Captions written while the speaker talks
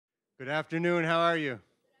Good afternoon. How are you?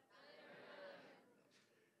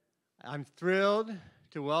 I'm thrilled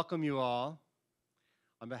to welcome you all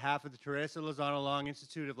on behalf of the Teresa Lozano-Long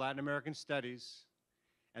Institute of Latin American Studies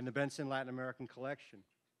and the Benson Latin American Collection.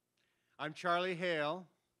 I'm Charlie Hale,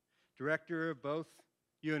 director of both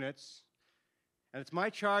units, and it's my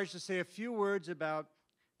charge to say a few words about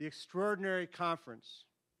the extraordinary conference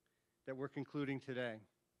that we're concluding today.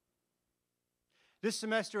 This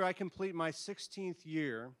semester, I complete my 16th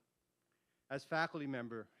year as faculty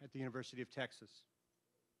member at the University of Texas.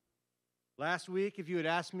 Last week, if you had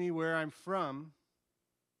asked me where I'm from,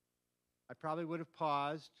 I probably would have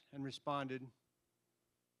paused and responded,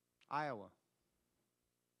 Iowa.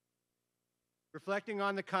 Reflecting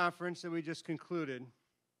on the conference that we just concluded,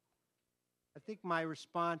 I think my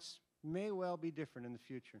response may well be different in the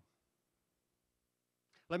future.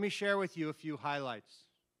 Let me share with you a few highlights.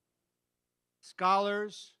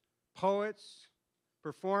 Scholars, poets,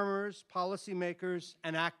 performers, policymakers,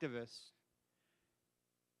 and activists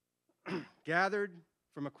gathered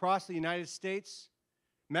from across the United States,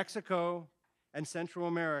 Mexico, and Central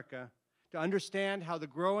America to understand how the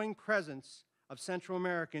growing presence of Central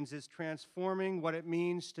Americans is transforming what it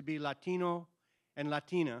means to be Latino and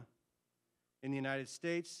Latina in the United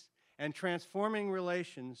States and transforming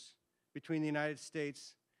relations between the United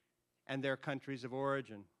States and their countries of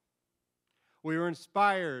origin. We were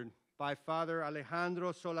inspired by Father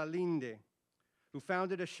Alejandro Solalinde, who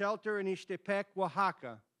founded a shelter in Ixtepec,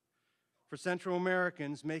 Oaxaca, for Central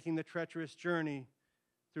Americans making the treacherous journey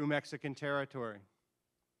through Mexican territory.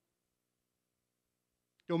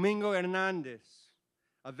 Domingo Hernandez,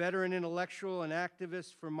 a veteran intellectual and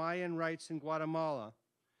activist for Mayan rights in Guatemala,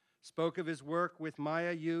 spoke of his work with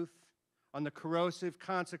Maya youth on the corrosive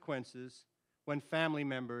consequences when family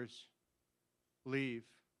members leave.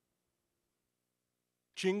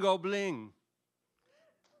 Chingo Bling.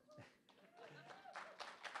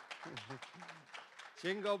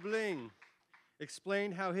 Chingo Bling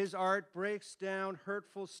explained how his art breaks down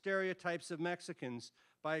hurtful stereotypes of Mexicans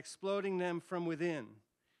by exploding them from within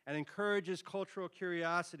and encourages cultural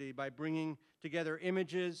curiosity by bringing together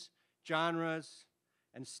images, genres,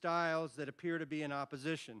 and styles that appear to be in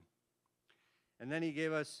opposition. And then he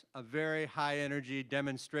gave us a very high-energy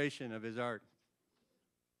demonstration of his art.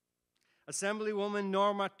 Assemblywoman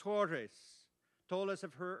Norma Torres told us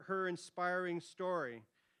of her inspiring story,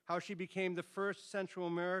 how she became the first Central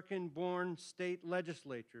American-born state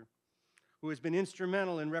legislator who has been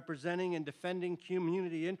instrumental in representing and defending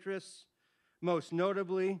community interests, most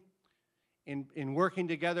notably in working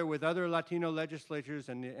together with other Latino legislators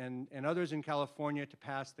and others in California to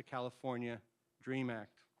pass the California Dream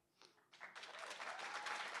Act.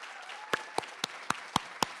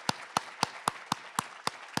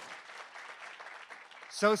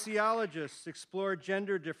 Sociologists explore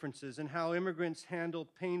gender differences and how immigrants handle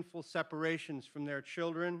painful separations from their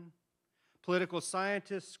children. Political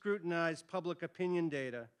scientists scrutinize public opinion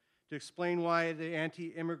data to explain why the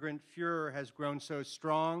anti-immigrant furor has grown so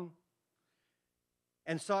strong,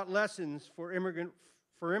 and sought lessons for immigrant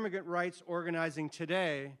rights organizing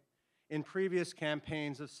today in previous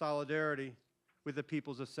campaigns of solidarity with the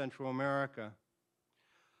peoples of Central America.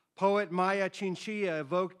 Poet Maya Chinchilla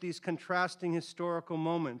evoked these contrasting historical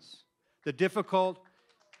moments, the difficult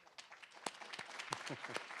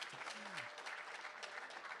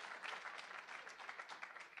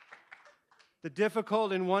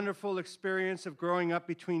and wonderful experience of growing up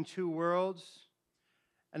between two worlds,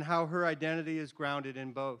 and how her identity is grounded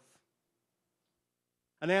in both.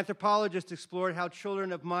 An anthropologist explored how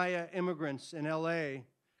children of Maya immigrants in LA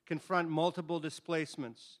confront multiple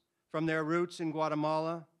displacements from their roots in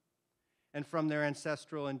Guatemala and from their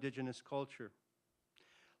ancestral indigenous culture.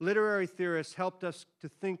 Literary theorists helped us to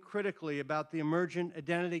think critically about the emergent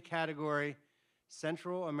identity category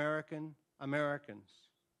Central American Americans,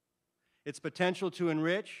 its potential to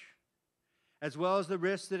enrich, as well as the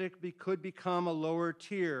risk that it could become a lower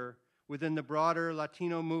tier within the broader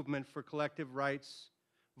Latino movement for collective rights,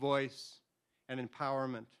 voice, and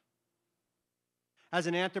empowerment. As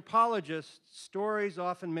an anthropologist, stories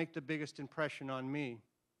often make the biggest impression on me.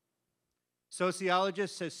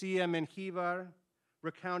 Sociologist Cecilia Menjivar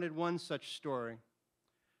recounted one such story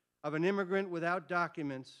of an immigrant without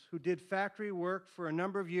documents who did factory work for a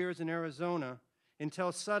number of years in Arizona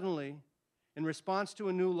until suddenly, in response to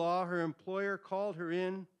a new law, her employer called her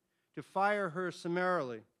in to fire her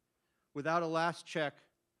summarily without a last check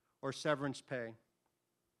or severance pay.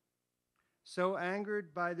 So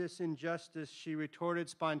angered by this injustice, she retorted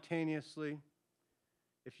spontaneously,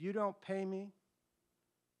 "If you don't pay me,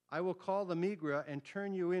 I will call the Migra and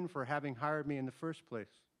turn you in for having hired me in the first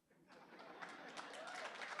place."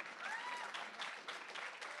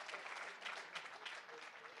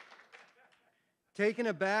 Taken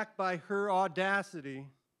aback by her audacity,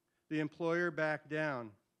 the employer backed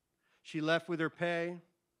down. She left with her pay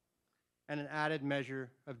and an added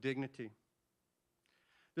measure of dignity.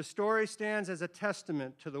 The story stands as a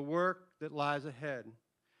testament to the work that lies ahead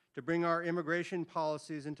to bring our immigration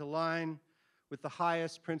policies into line with the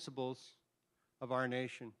highest principles of our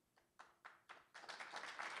nation.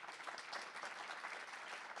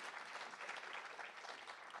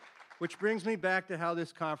 Which brings me back to how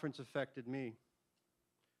this conference affected me.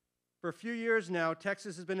 For a few years now,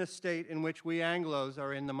 Texas has been a state in which we Anglos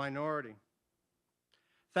are in the minority.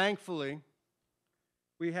 Thankfully,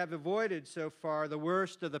 we have avoided so far the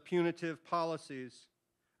worst of the punitive policies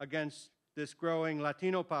against this growing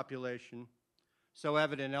Latino population, so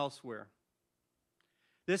evident elsewhere.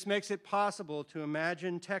 This makes it possible to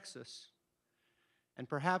imagine Texas, and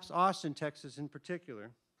perhaps Austin, Texas in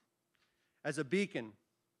particular, as a beacon,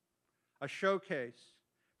 a showcase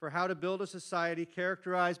for how to build a society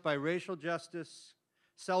characterized by racial justice,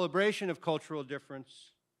 celebration of cultural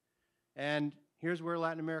difference, and here's where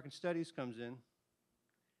Latin American studies comes in,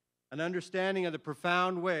 an understanding of the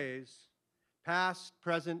profound ways, past,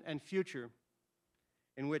 present, and future,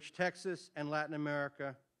 in which Texas and Latin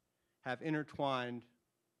America have intertwined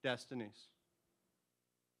destinies.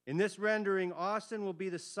 In this rendering, Austin will be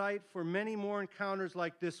the site for many more encounters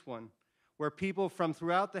like this one, where people from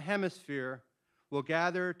throughout the hemisphere will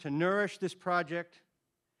gather to nourish this project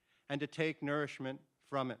and to take nourishment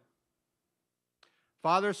from it.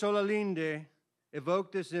 Father Solalinde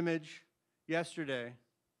evoked this image yesterday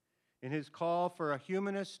in his call for a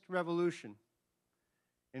humanist revolution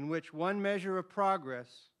in which one measure of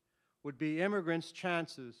progress would be immigrants'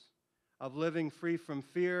 chances of living free from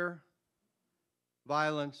fear,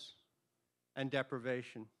 violence, and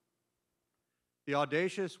deprivation. The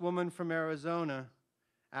audacious woman from Arizona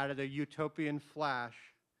added a utopian flash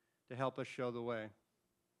to help us show the way.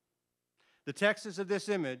 The Texas of this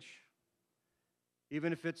image,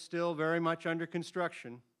 even if it's still very much under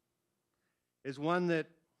construction, is one that,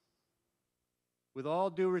 with all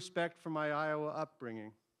due respect for my Iowa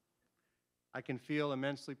upbringing, I can feel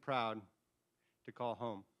immensely proud to call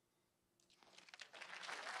home.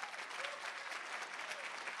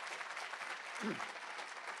 Thank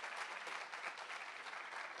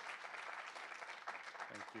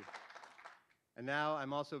you. And now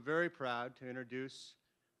I'm also very proud to introduce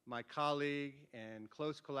my colleague and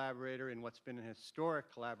close collaborator in what's been an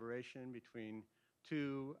historic collaboration between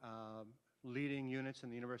two leading units in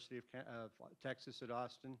the University of Texas at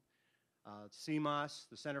Austin. CMAS,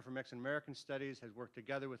 the Center for Mexican American Studies, has worked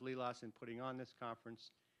together with LILAS in putting on this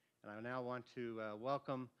conference. And I now want to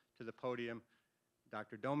welcome to the podium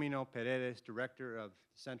Dr. Domino Paredes, Director of the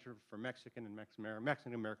Center for Mexican and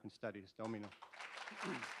Mexican American Studies. Domino.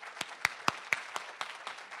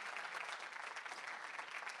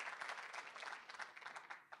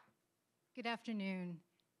 Good afternoon.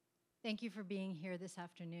 Thank you for being here this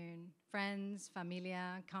afternoon. Friends,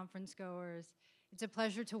 familia, conference goers, it's a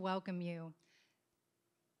pleasure to welcome you.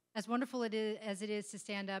 As wonderful as it is to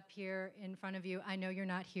stand up here in front of you, I know you're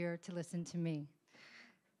not here to listen to me.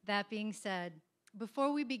 That being said,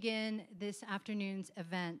 before we begin this afternoon's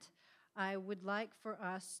event, I would like for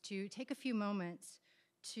us to take a few moments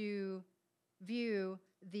to view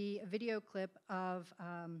the video clip of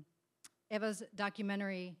Eva's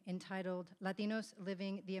documentary entitled Latinos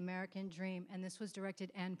Living the American Dream, and this was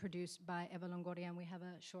directed and produced by Eva Longoria, and we have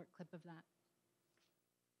a short clip of that.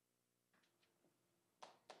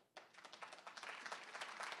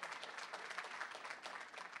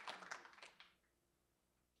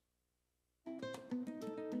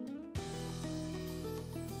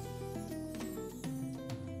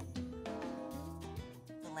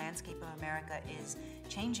 The landscape of America is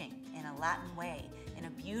changing in a Latin way, in a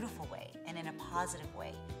beautiful way, and in a positive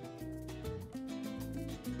way.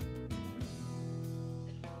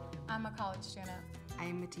 I'm a college student. I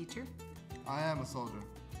am a teacher. I am a soldier.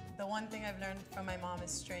 The one thing I've learned from my mom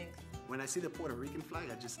is strength. When I see the Puerto Rican flag,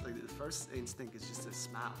 I just, like, the first instinct is just to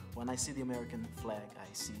smile. When I see the American flag,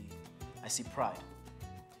 I see pride.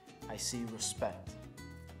 I see respect.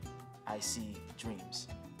 I see dreams.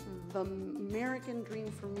 The American dream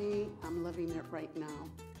for me, I'm living it right now.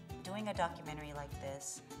 Doing a documentary like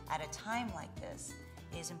this, at a time like this,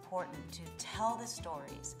 is important to tell the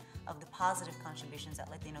stories of the positive contributions that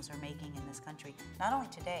Latinos are making in this country, not only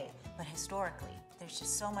today, but historically. There's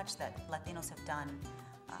just so much that Latinos have done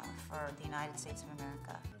for the United States of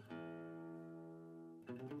America.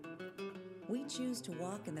 We choose to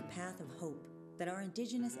walk in the path of hope that our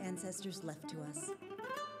indigenous ancestors left to us.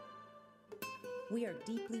 We are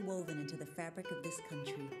deeply woven into the fabric of this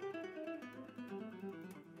country.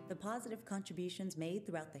 The positive contributions made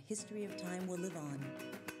throughout the history of time will live on,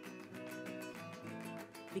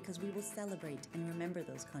 because we will celebrate and remember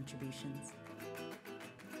those contributions.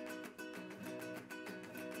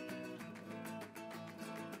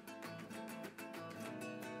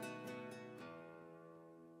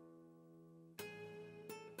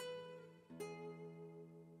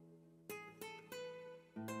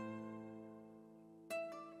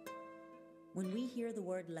 When we hear the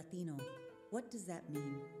word Latino, what does that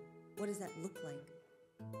mean? What does that look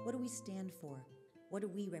like? What do we stand for? What do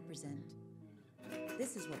we represent?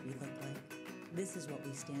 This is what we look like. This is what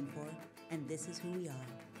we stand for. And this is who we are.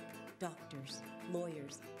 Doctors,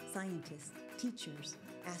 lawyers, scientists, teachers,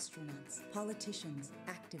 astronauts, politicians,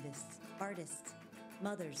 activists, artists,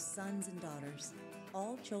 mothers, sons, and daughters,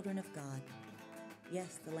 all children of God.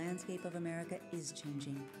 Yes, the landscape of America is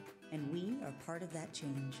changing, and we are part of that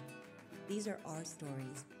change. These are our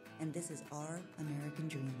stories, and this is our American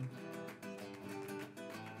dream.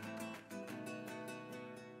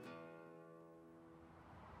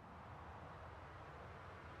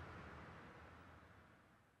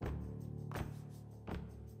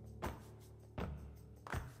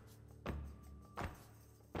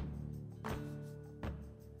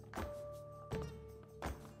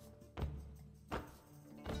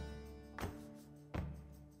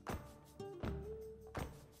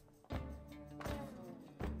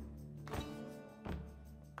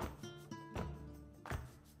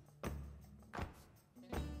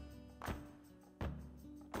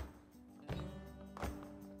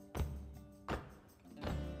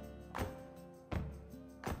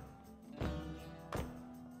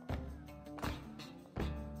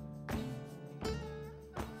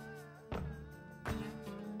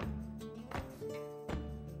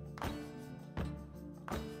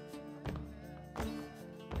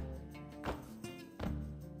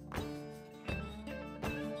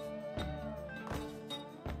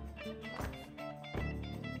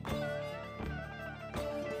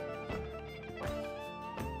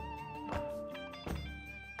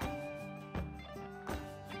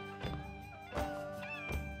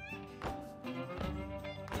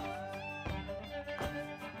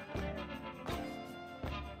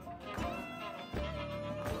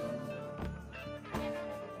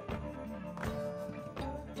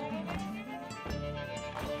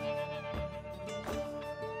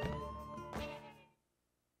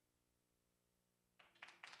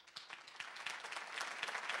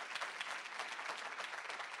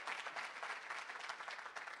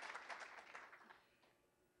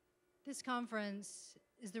 This conference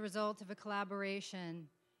is the result of a collaboration,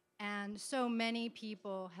 and so many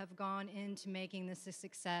people have gone into making this a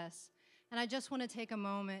success. And I just want to take a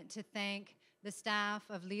moment to thank the staff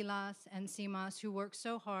of Lilas and CIMAS who worked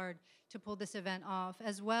so hard to pull this event off,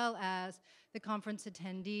 as well as the conference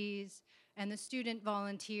attendees and the student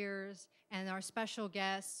volunteers and our special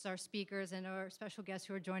guests, our speakers, and our special guests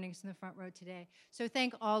who are joining us in the front row today. So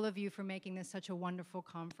thank all of you for making this such a wonderful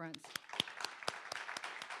conference.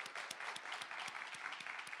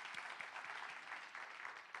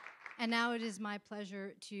 And now it is my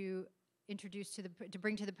pleasure to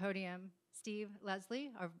bring to the podium Steve Leslie,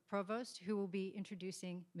 our provost, who will be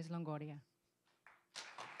introducing Ms. Longoria.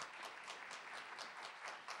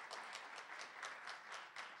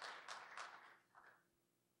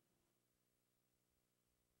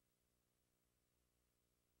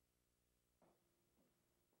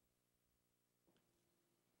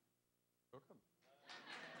 Welcome.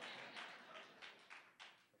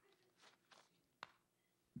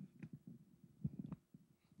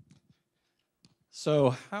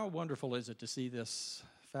 So how wonderful is it to see this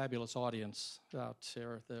fabulous audience out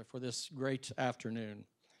here for this great afternoon.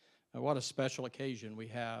 What a special occasion we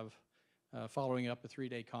have following up a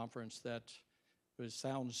 3-day conference that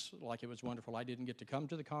sounds like it was wonderful. I didn't get to come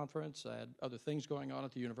to the conference. I had other things going on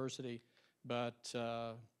at the university, but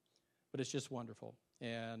it's just wonderful.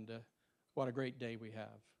 And what a great day we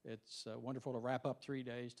have. It's wonderful to wrap up 3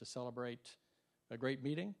 days to celebrate a great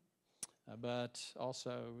meeting, but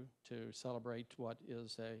also to celebrate what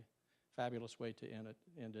is a fabulous way to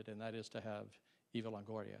end it, and that is to have Eva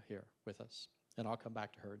Longoria here with us. And I'll come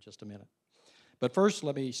back to her in just a minute. But first,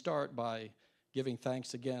 let me start by giving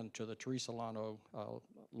thanks again to the Teresa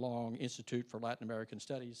Lozano-Long Institute for Latin American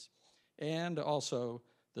Studies and also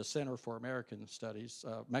the Center for American Studies,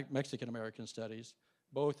 Mexican American Studies,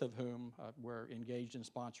 both of whom were engaged in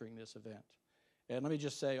sponsoring this event. And let me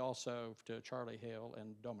just say also to Charlie Hale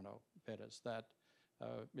and Domino Perez that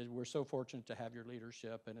we're so fortunate to have your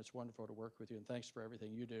leadership, and it's wonderful to work with you, and thanks for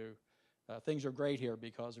everything you do. Things are great here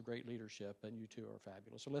because of great leadership, and you two are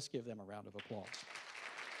fabulous. So let's give them a round of applause.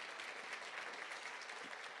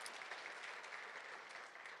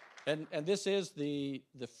 And this is the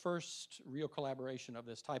first real collaboration of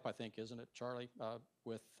this type, I think, isn't it, Charlie,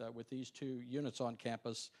 with these two units on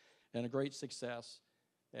campus, and a great success.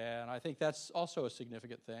 And I think that's also a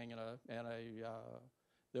significant thing, and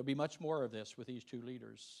there'll be much more of this with these two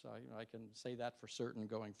leaders. I can say that for certain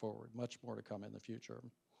going forward. Much more to come in the future.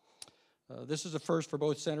 This is a first for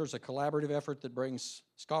both centers, a collaborative effort that brings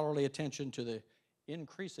scholarly attention to the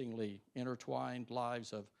increasingly intertwined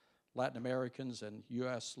lives of Latin Americans and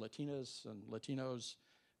U.S. Latinas and Latinos,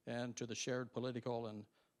 and to the shared political and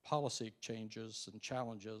policy changes and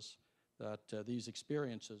challenges that these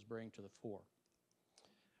experiences bring to the fore.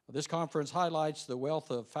 This conference highlights the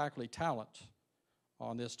wealth of faculty talent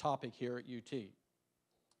on this topic here at UT.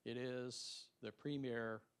 It is the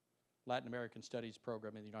premier Latin American Studies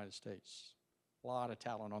program in the United States. A lot of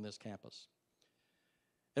talent on this campus.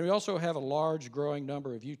 And we also have a large growing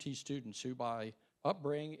number of UT students who, by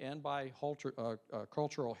upbringing and by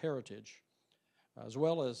cultural heritage, as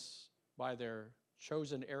well as by their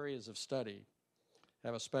chosen areas of study,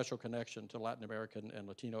 have a special connection to Latin American and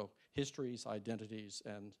Latino histories, identities,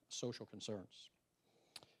 and social concerns.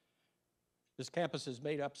 This campus is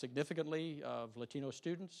made up significantly of Latino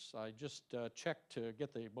students. I just checked to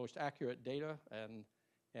get the most accurate data,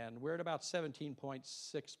 and we're at about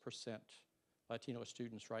 17.6% Latino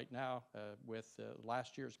students right now with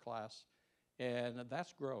last year's class, and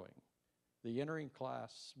that's growing. The entering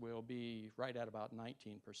class will be right at about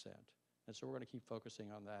 19%, and so we're going to keep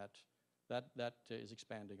focusing on that. That is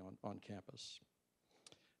expanding on campus.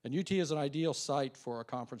 And UT is an ideal site for a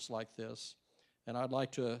conference like this, and I'd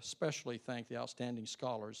like to especially thank the outstanding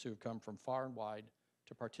scholars who have come from far and wide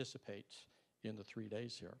to participate in the 3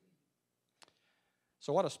 days here.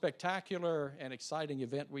 So what a spectacular and exciting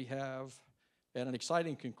event we have, and an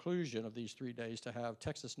exciting conclusion of these 3 days to have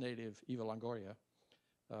Texas native Eva Longoria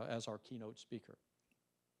as our keynote speaker.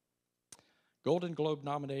 Golden Globe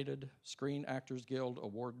nominated, Screen Actors Guild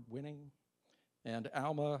award winning, and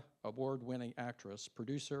ALMA award-winning actress,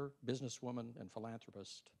 producer, businesswoman, and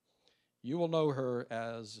philanthropist. You will know her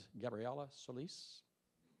as Gabriela Solis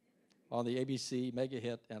on the ABC mega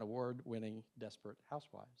hit and award-winning Desperate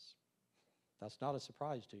Housewives. That's not a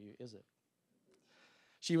surprise to you, is it?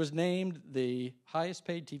 She was named the highest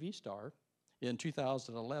paid TV star in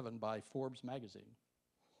 2011 by Forbes magazine.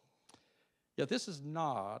 Yet this is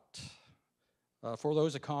not for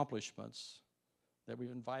those accomplishments that we've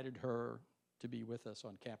invited her to be with us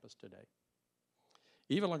on campus today.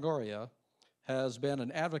 Eva Longoria has been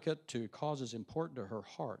an advocate to causes important to her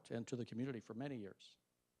heart and to the community for many years.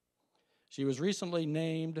 She was recently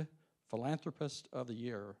named Philanthropist of the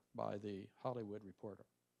Year by The Hollywood Reporter.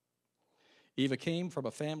 Eva came from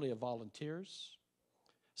a family of volunteers,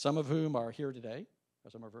 some of whom are here today,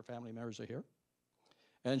 some of her family members are here,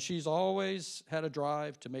 and she's always had a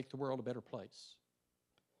drive to make the world a better place.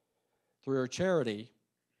 Through her charity,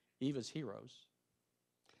 Eva's Heroes,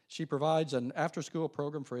 she provides an after-school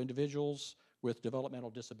program for individuals with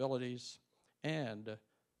developmental disabilities, and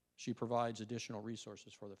she provides additional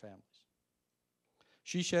resources for their families.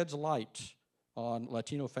 She sheds light on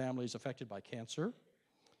Latino families affected by cancer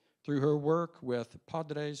through her work with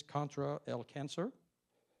Padres Contra el Cáncer,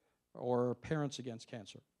 or Parents Against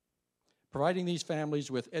Cancer, providing these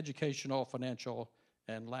families with educational, financial,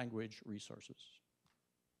 and language resources.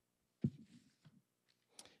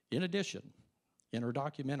 In addition, in her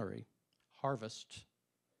documentary, Harvest,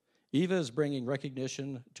 Eva is bringing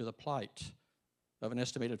recognition to the plight of an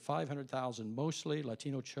estimated 500,000 mostly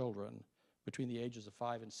Latino children between the ages of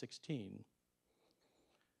 5 and 16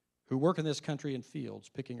 who work in this country in fields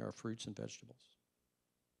picking our fruits and vegetables.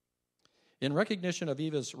 In recognition of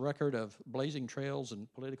Eva's record of blazing trails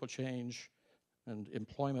and political change and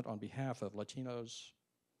employment on behalf of Latinos,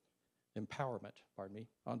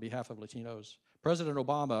 on behalf of Latinos, President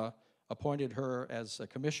Obama appointed her as a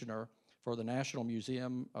commissioner for the National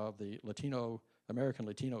Museum of the American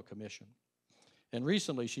Latino Commission. And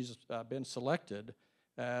recently she's been selected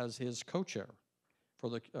as his co-chair for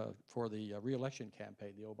the re-election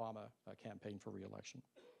campaign, the Obama campaign for re-election.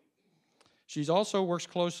 She also works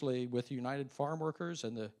closely with the United Farm Workers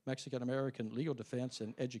and the Mexican American Legal Defense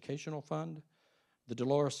and Educational Fund, the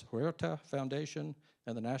Dolores Huerta Foundation,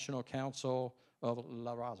 and the National Council of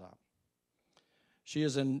La Raza. She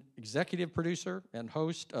is an executive producer and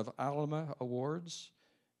host of Alma Awards,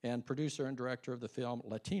 and producer and director of the film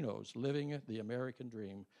Latinos, Living the American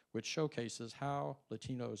Dream, which showcases how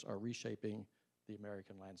Latinos are reshaping the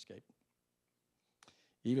American landscape.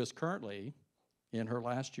 Eva is currently in her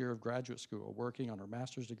last year of graduate school, working on her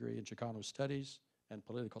master's degree in Chicano Studies and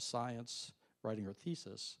Political Science, writing her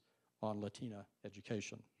thesis on Latina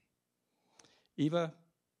education. Eva,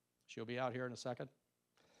 She'll be out here in a second.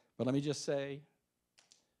 But let me just say,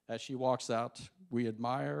 as she walks out, we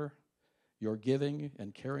admire your giving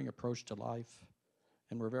and caring approach to life,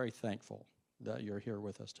 and we're very thankful that you're here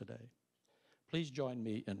with us today. Please join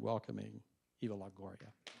me in welcoming Eva Longoria.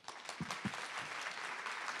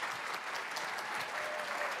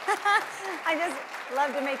 I just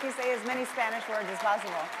love to make you say as many Spanish words as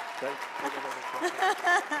possible.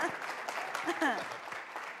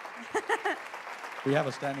 We have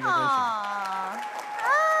a standing ovation. Aww.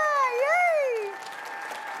 Ah, yay!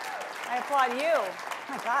 I applaud you. Oh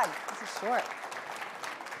my God, this is short.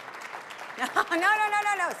 No.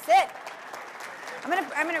 Sit. I'm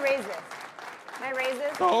gonna raise this. Can I raise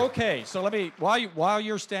this? Oh, okay, so let me, while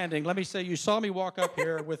you're standing, let me say you saw me walk up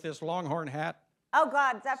here with this longhorn hat. Oh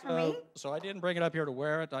God, is that for me? So I didn't bring it up here to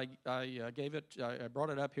wear it. I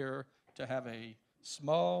brought it up here to have a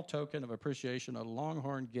small token of appreciation, a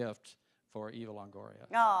longhorn gift for Eva Longoria.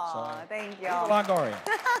 Oh, thank you. Eva Longoria.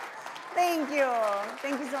 Thank you.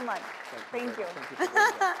 Thank you so much. Thank you.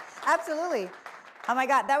 Absolutely. Oh my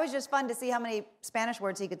God, that was just fun to see how many Spanish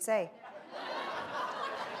words he could say.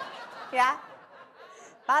 Yeah?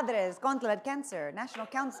 Padres contra el cáncer, National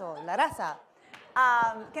Council, La Raza.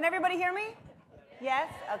 Can everybody hear me? Yes?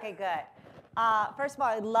 Okay, good. First of all,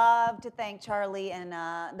 I'd love to thank Charlie and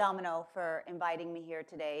Domino for inviting me here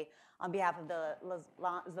today on behalf of the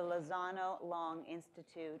Lozano-Long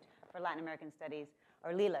Institute for Latin American Studies,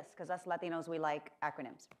 or LILAS, because us Latinos, we like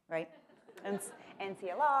acronyms, right? And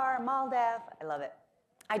NCLR, MALDEF, I love it.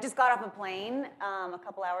 I just got off a plane a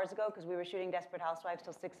couple hours ago because we were shooting Desperate Housewives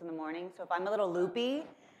till 6 in the morning. So if I'm a little loopy,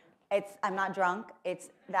 I'm not drunk, it's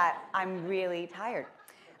that I'm really tired.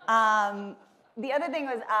 The other thing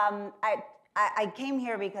was I came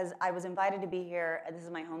here because I was invited to be here. This is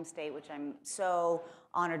my home state, which I'm so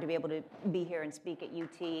honored to be able to be here and speak at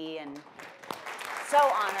UT, and so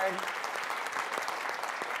honored.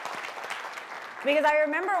 Because I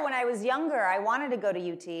remember when I was younger, I wanted to go to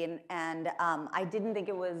UT, and I didn't think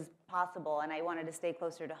it was possible, and I wanted to stay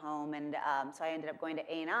closer to home, and so I ended up going to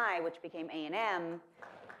A&I, which became A&M.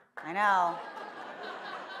 I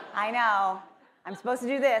know. I'm supposed to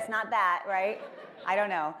do this, not that, right? I don't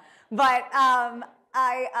know. But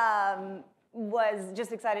I was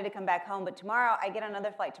just excited to come back home. But tomorrow, I get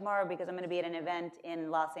another flight tomorrow because I'm going to be at an event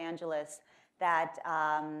in Los Angeles that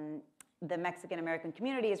the Mexican-American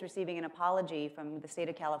community is receiving an apology from the state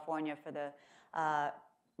of California for the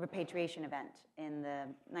repatriation event in the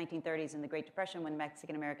 1930s in the Great Depression when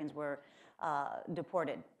Mexican-Americans were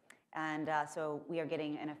deported. And so we are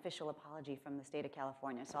getting an official apology from the state of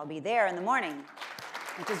California. So I'll be there in the morning,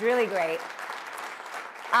 which is really great.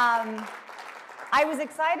 I was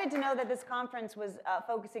excited to know that this conference was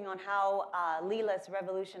focusing on how LILAS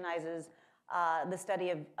revolutionizes the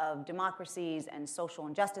study of democracies and social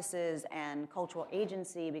injustices and cultural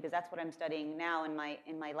agency, because that's what I'm studying now in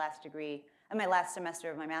my last degree, in my last semester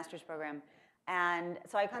of my master's program. And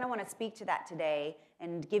so I kind of want to speak to that today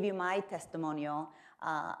and give you my testimonial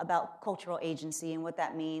about cultural agency and what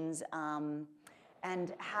that means,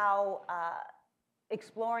 and how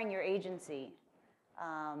exploring your agency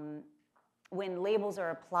when labels are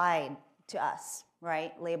applied to us,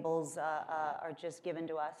 right? Labels are just given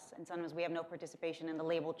to us, and sometimes we have no participation in the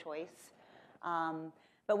label choice.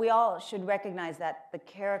 But we all should recognize that the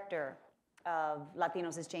character of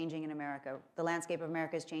Latinos is changing in America. The landscape of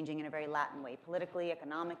America is changing in a very Latin way, politically,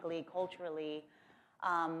 economically, culturally.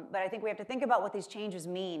 But I think we have to think about what these changes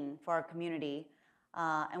mean for our community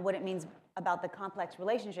and what it means about the complex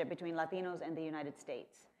relationship between Latinos and the United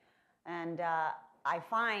States. And I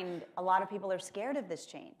find a lot of people are scared of this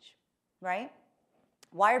change, right?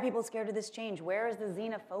 Why are people scared of this change? Where is the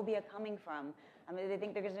xenophobia coming from? I mean, they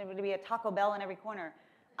think there's going to be a Taco Bell in every corner.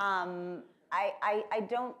 I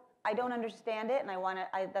don't understand it,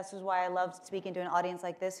 and this is why I love speaking to an audience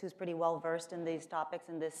like this who's pretty well versed in these topics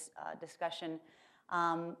and this discussion.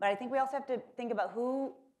 But I think we also have to think about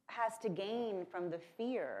who has to gain from the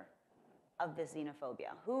fear of this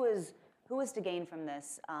xenophobia. Who is to gain from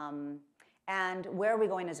this, and where are we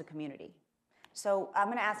going as a community? So I'm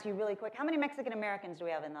going to ask you really quick, how many Mexican Americans do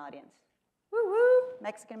we have in the audience? Woo woo,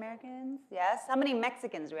 Mexican Americans, yes. How many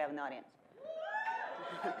Mexicans do we have in the audience?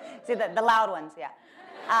 See, the loud ones, yeah.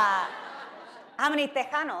 How many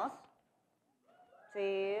Tejanos?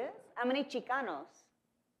 Sí. How many Chicanos?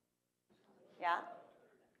 Yeah.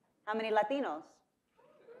 How many Latinos?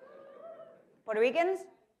 Puerto Ricans?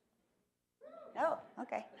 Oh,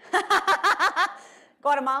 okay.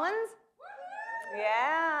 Guatemalans?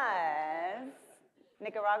 Yes.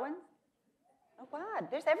 Nicaraguans? Oh, God,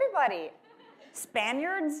 there's everybody.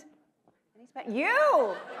 Spaniards?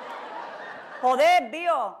 You! Joder,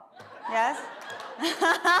 tío. Yes?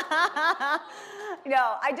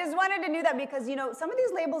 No, I just wanted to do that because, you know, some of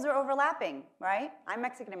these labels are overlapping, right? I'm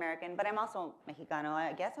Mexican American, but I'm also Mexicano.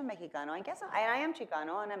 I guess I'm Mexicano. I am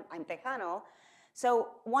Chicano, and I'm Tejano. So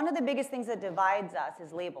one of the biggest things that divides us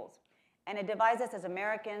is labels. And it divides us as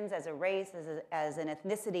Americans, as a race, as an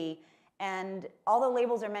ethnicity. And although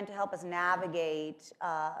labels are meant to help us navigate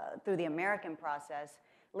through the American process,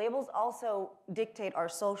 labels also dictate our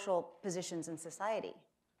social positions in society,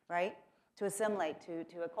 right? To assimilate, to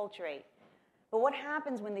acculturate. But what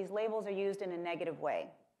happens when these labels are used in a negative way?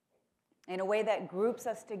 In a way that groups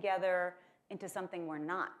us together into something we're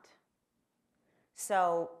not.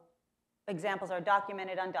 So examples are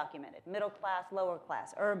documented, undocumented, middle class, lower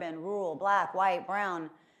class, urban, rural, black, white, brown.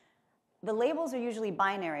 The labels are usually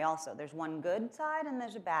binary also. There's one good side and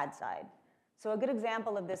there's a bad side. So a good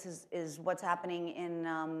example of this is what's happening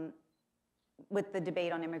in with the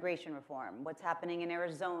debate on immigration reform, what's happening in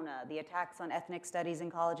Arizona, the attacks on ethnic studies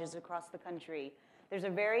in colleges across the country. There's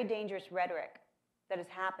a very dangerous rhetoric that is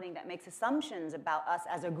happening that makes assumptions about us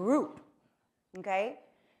as a group, okay?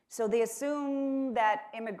 So they assume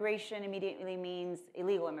that immigration immediately means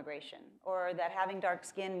illegal immigration, or that having dark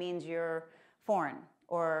skin means you're foreign,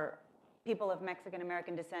 or people of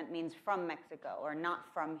Mexican-American descent means from Mexico, or not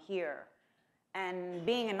from here. And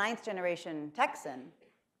being a 9th generation Texan,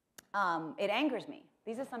 it angers me.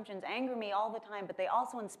 These assumptions anger me all the time, but they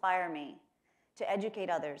also inspire me to educate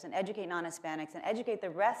others and educate non-Hispanics and educate the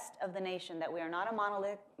rest of the nation that we are not a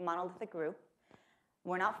monolithic group.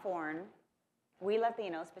 We're not foreign. We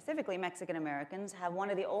Latinos, specifically Mexican Americans, have one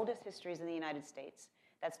of the oldest histories in the United States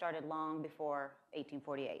that started long before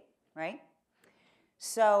 1848, right?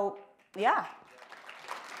 So, yeah.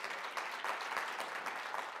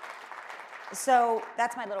 So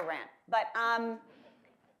that's my little rant. But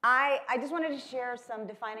I just wanted to share some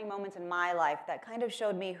defining moments in my life that kind of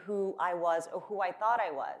showed me who I was or who I thought I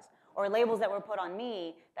was, or labels that were put on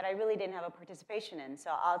me that I really didn't have a participation in. So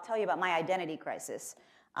I'll tell you about my identity crisis.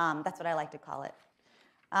 That's what I like to call it.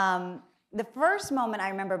 The first moment I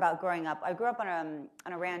remember about growing up, I grew up on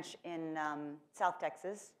a ranch in South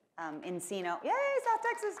Texas, Encino. Yay, South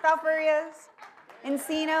Texas, Valfurias,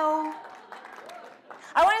 Encino.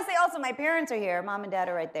 I want to say also my parents are here. Mom and Dad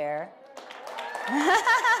are right there.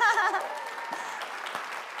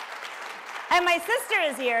 And my sister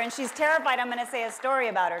is here, and she's terrified I'm going to say a story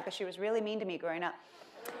about her because she was really mean to me growing up.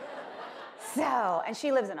 So, and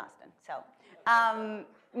she lives in Austin. So,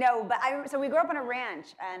 no, but so we grew up on a ranch,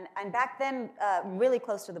 and back then, really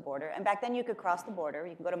close to the border. And back then, you could cross the border.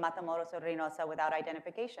 You could go to Matamoros or Reynosa without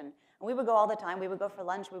identification. And we would go all the time. We would go for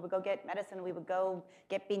lunch. We would go get medicine. We would go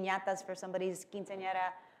get piñatas for somebody's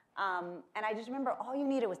quinceañera. And I just remember all you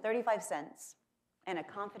needed was 35 cents and a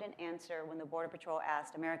confident answer when the Border Patrol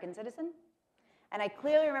asked, American citizen? And I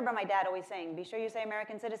clearly remember my dad always saying, be sure you say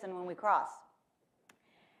American citizen when we cross.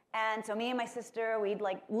 And so me and my sister, we'd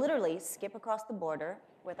like literally skip across the border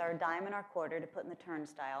with our dime and our quarter to put in the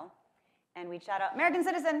turnstile. And we'd shout out, American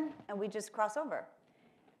citizen, and we'd just cross over.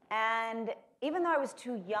 And even though I was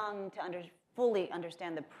too young to fully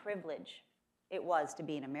understand the privilege it was to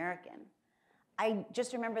be an American, I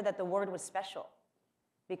just remember that the word was special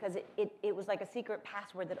because it was like a secret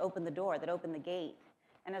password that opened the door, that opened the gate.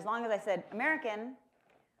 And as long as I said American,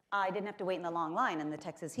 I didn't have to wait in the long line in the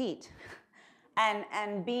Texas heat.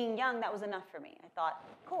 And being young, that was enough for me. I thought,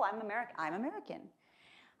 cool, I'm American.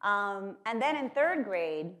 And then in 3rd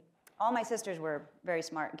grade, all my sisters were very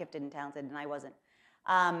smart, gifted, and talented, and I wasn't.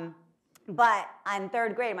 But in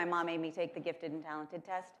 3rd grade, my mom made me take the gifted and talented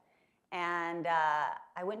test. And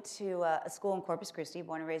I went to a school in Corpus Christi,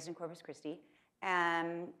 born and raised in Corpus Christi.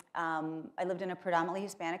 And I lived in a predominantly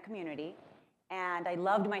Hispanic community. And I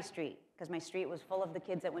loved my street, because my street was full of the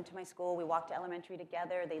kids that went to my school. We walked to elementary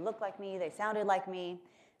together. They looked like me. They sounded like me.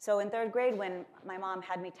 So in 3rd grade, when my mom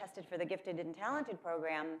had me tested for the gifted and talented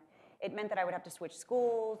program, it meant that I would have to switch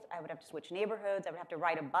schools. I would have to switch neighborhoods. I would have to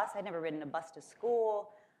ride a bus. I'd never ridden a bus to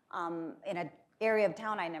school in an area of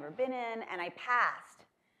town I'd never been in. And I passed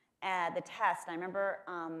the test. I remember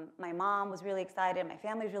my mom was really excited. My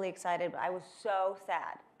family was really excited. But I was so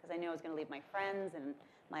sad because I knew I was going to leave my friends and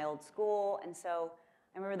my old school. And so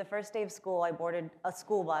I remember the first day of school, I boarded a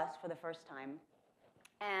school bus for the first time.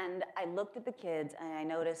 And I looked at the kids, and I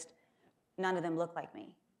noticed none of them looked like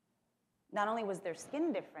me. Not only was their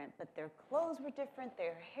skin different, but their clothes were different,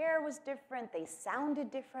 their hair was different, they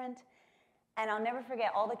sounded different. And I'll never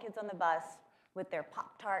forget all the kids on the bus with their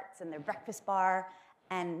Pop-Tarts and their breakfast bar,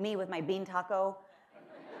 and me with my bean taco,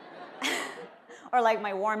 or like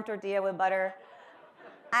my warm tortilla with butter.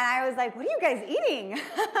 And I was like, what are you guys eating?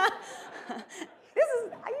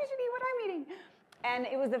 I usually eat what I'm eating. And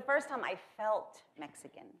it was the first time I felt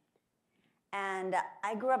Mexican. And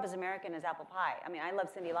I grew up as American as apple pie. I mean, I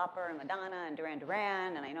love Cyndi Lauper and Madonna and Duran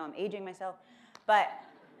Duran, and I know I'm aging myself, but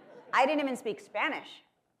I didn't even speak Spanish.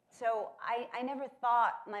 So I never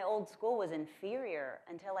thought my old school was inferior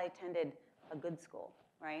until I attended a good school,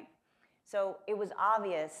 right? So it was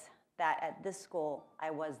obvious that at this school,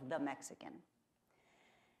 I was the Mexican.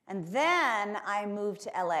 And then I moved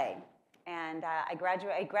to LA, and I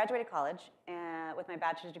graduated college with my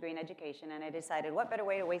bachelor's degree in education, and I decided what better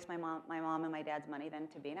way to waste my mom and my dad's money than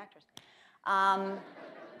to be an actress.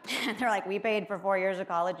 They're like, we paid for 4 years of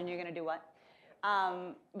college, and you're going to do what?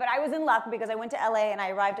 But I was in luck because I went to LA, and I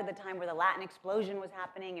arrived at the time where the Latin explosion was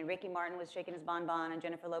happening, and Ricky Martin was shaking his bonbon, and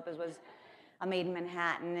Jennifer Lopez was a maid in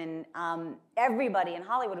Manhattan, and everybody in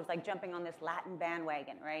Hollywood was like jumping on this Latin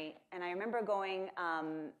bandwagon, right? And I remember going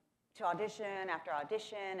to audition after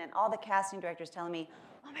audition, and all the casting directors telling me,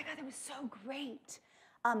 oh my God, that was so great,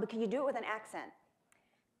 but can you do it with an accent?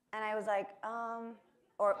 And I was like,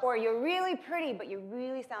 or you're really pretty, but you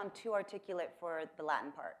really sound too articulate for the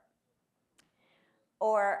Latin part.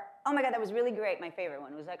 Or, oh my God, that was really great. My favorite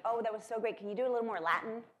one was like, oh, that was so great. Can you do it a little more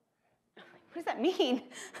Latin? What does that mean?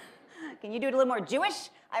 Can you do it a little more Jewish?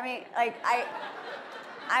 I mean, like,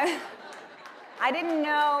 I didn't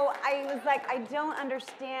know. I was like, I don't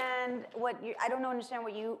understand what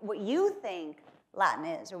you think Latin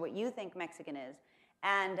is or what you think Mexican is.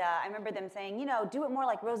 And I remember them saying, you know, do it more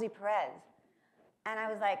like Rosie Perez. And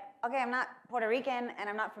I was like, okay, I'm not Puerto Rican and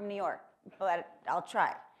I'm not from New York, but I'll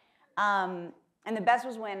try. And the best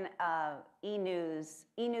was when E! News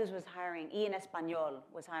was hiring, E! en Español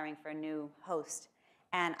was hiring for a new host.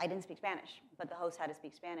 And I didn't speak Spanish, but the host had to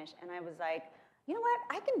speak Spanish. And I was like, you know what?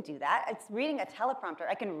 I can do that. It's reading a teleprompter.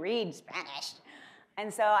 I can read Spanish.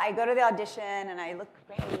 And so I go to the audition, and I look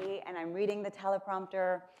great, and I'm reading the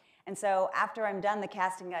teleprompter. And so after I'm done, the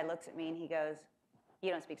casting guy looks at me, and he goes, you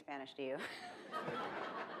don't speak Spanish, do you?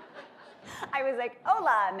 I was like,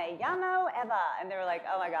 hola, me llamo Eva. And they were like,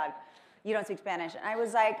 oh, my God, you don't speak Spanish. And I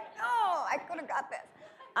was like, oh, I could have got this.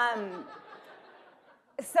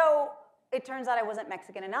 So it turns out I wasn't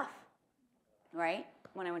Mexican enough, right,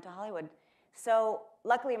 when I went to Hollywood. So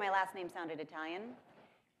luckily, my last name sounded Italian,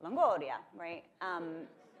 Longoria, right?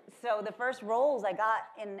 So the first roles I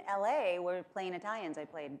got in LA were playing Italians. I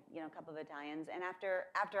played, you know, a couple of Italians. And after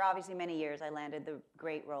obviously many years, I landed the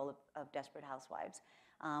great role of Desperate Housewives,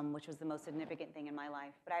 which was the most significant thing in my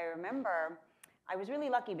life. But I remember I was really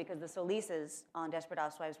lucky because the Solises on Desperate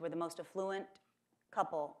Housewives were the most affluent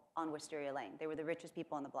couple on Wisteria Lane. They were the richest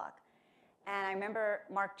people on the block. And I remember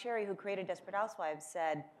Mark Cherry, who created Desperate Housewives,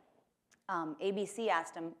 said, ABC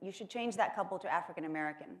asked him, you should change that couple to African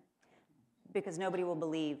American because nobody will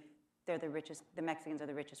believe they're the richest, the Mexicans are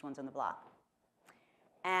the richest ones on the block.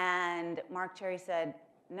 And Mark Cherry said,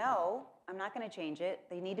 no, I'm not going to change it.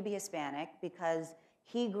 They need to be Hispanic because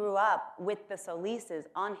he grew up with the Solises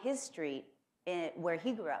on his street where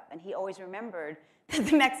he grew up, and he always remembered that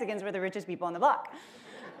the Mexicans were the richest people on the block.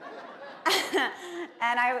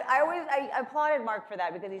 And I applauded Mark for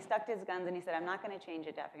that because he stuck to his guns and he said, I'm not going to change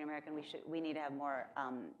it to African American. We need to have more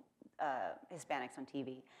Hispanics on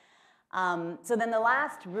TV. So then the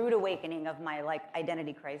last rude awakening of my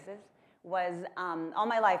identity crisis was all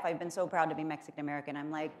my life I've been so proud to be Mexican American.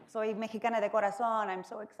 I'm like, soy mexicana de corazón. I'm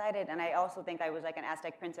so excited. And I also think I was like an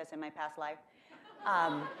Aztec princess in my past life.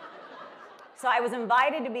 So I was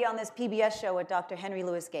invited to be on this PBS show with Dr. Henry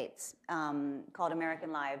Louis Gates called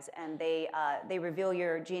American Lives, and they reveal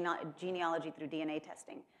your genealogy through DNA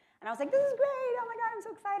testing. And I was like, this is great, oh my God, I'm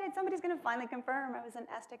so excited. Somebody's gonna finally confirm I was an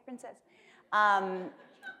Aztec princess.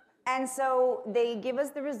 And so they give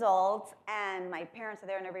us the results, and my parents are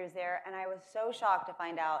there and everybody was there, and I was so shocked to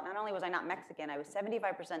find out, not only was I not Mexican, I was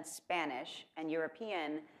 75% Spanish and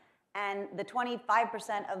European, and the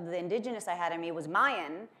 25% of the indigenous I had in me was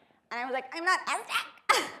Mayan. And I was like, I'm not Aztec.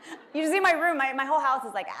 You should see my room. My whole house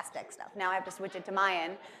is like Aztec stuff. Now I have to switch it to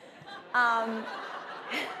Mayan. I'm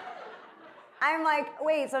like,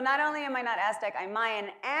 wait, so not only am I not Aztec, I'm Mayan,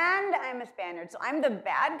 and I'm a Spaniard. So I'm the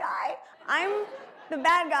bad guy. I'm the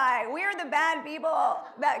bad guy. We're the bad people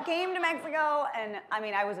that came to Mexico. And I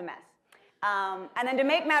mean, I was a mess. And then to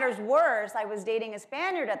make matters worse, I was dating a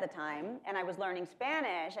Spaniard at the time, and I was learning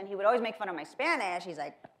Spanish, and he would always make fun of my Spanish. He's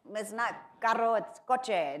like, it's not carro, it's coche,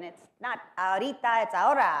 and it's not ahorita, it's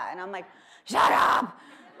ahora. And I'm like, shut up!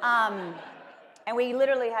 And we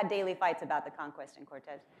literally had daily fights about the conquest in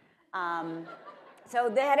Cortez. So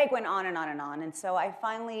the headache went on and on and on, and so I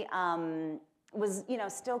finally was,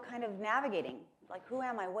 still kind of navigating like, who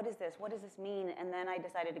am I? What is this? What does this mean? And then I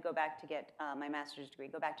decided to go back to get my master's degree,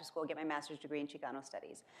 go back to school, get my master's degree in Chicano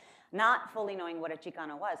studies, not fully knowing what a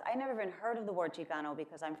Chicano was. I never even heard of the word Chicano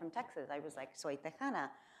because I'm from Texas. I was like, soy tejana.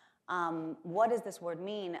 What does this word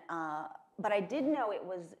mean? But I did know it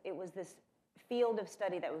was this field of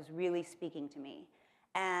study that was really speaking to me.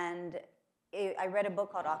 And I read a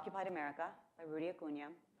book called Occupied America by Rudy Acuna,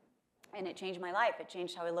 and it changed my life. It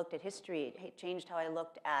changed how I looked at history. It changed how I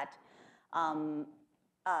looked at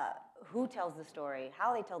who tells the story,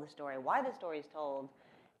 how they tell the story, why the story is told.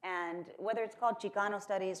 And whether it's called Chicano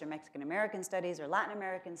studies or Mexican American studies or Latin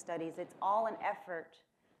American studies, it's all an effort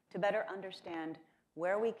to better understand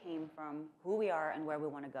where we came from, who we are, and where we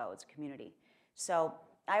want to go as a community. So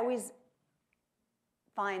I always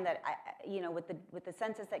find that, with the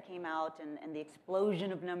census that came out and the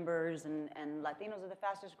explosion of numbers, and Latinos are the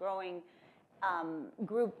fastest growing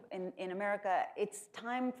group in America, it's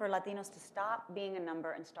time for Latinos to stop being a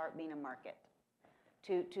number and start being a market.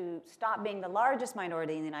 To stop being the largest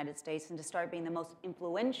minority in the United States and to start being the most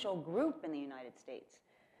influential group in the United States,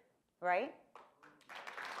 right?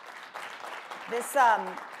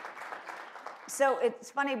 So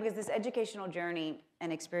it's funny because this educational journey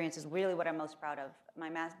and experience is really what I'm most proud of.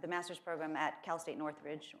 The master's program at Cal State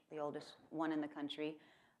Northridge, the oldest one in the country,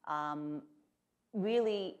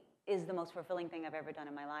 really is the most fulfilling thing I've ever done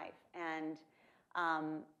in my life. And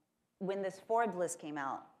when this Forbes list came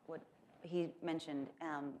out, what he mentioned,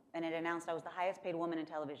 and it announced I was the highest paid woman in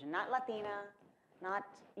television, not Latina, not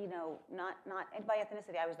by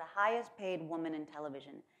ethnicity. I was the highest paid woman in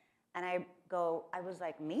television. And I was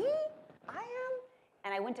like, me? I am?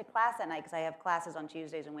 And I went to class that night because I have classes on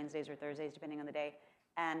Tuesdays and Wednesdays or Thursdays, depending on the day.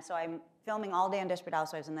 And so I'm filming all day on Desperate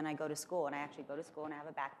Housewives, and then I go to school. And I actually go to school, and I have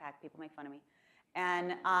a backpack. People make fun of me.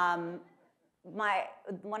 And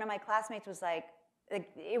one of my classmates was like,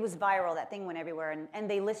 it was viral. That thing went everywhere. And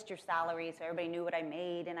they list your salary, so everybody knew what I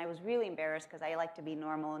made. And I was really embarrassed because I like to be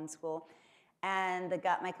normal in school. And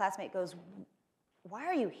my classmate goes, "Why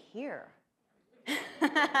are you here?"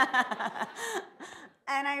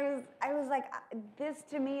 And I was like, this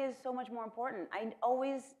to me is so much more important. I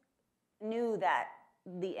always knew that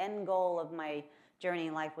the end goal of my journey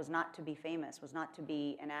in life was not to be famous, was not to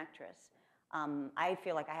be an actress. I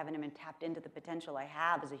feel like I haven't even tapped into the potential I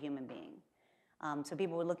have as a human being. So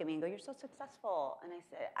people would look at me and go, "You're so successful." And I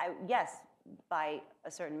said, yes, by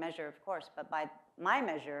a certain measure, of course, but by my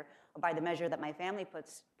measure, or by the measure that my family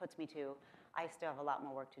puts me to, I still have a lot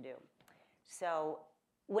more work to do. So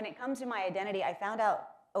when it comes to my identity, I found out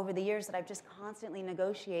over the years that I've just constantly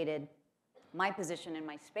negotiated my position in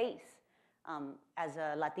my space as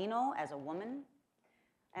a Latino, as a woman.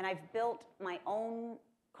 And I've built my own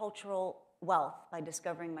cultural wealth by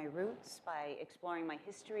discovering my roots, by exploring my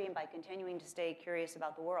history, and by continuing to stay curious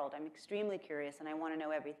about the world. I'm extremely curious, and I want to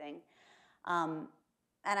know everything. And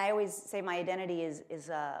I always say my identity is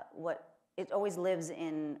what it always lives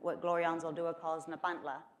in what Gloria Anzaldúa calls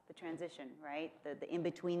Napantla, the transition, right? The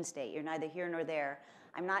in-between state. You're neither here nor there.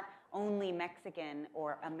 I'm not only Mexican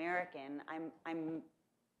or American. I'm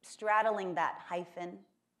straddling that hyphen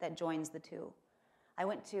that joins the two. I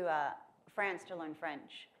went to France to learn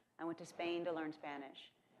French. I went to Spain to learn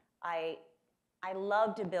Spanish. I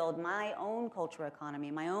love to build my own cultural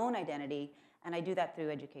economy, my own identity, and I do that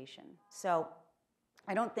through education. So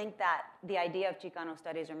I don't think that the idea of Chicano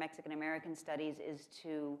studies or Mexican American studies is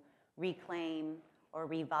to reclaim or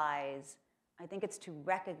revise. I think it's to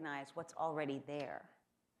recognize what's already there.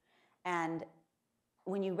 And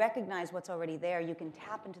when you recognize what's already there, you can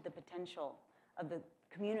tap into the potential of the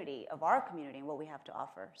community, of our community, and what we have to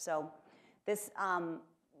offer. So this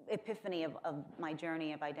epiphany of my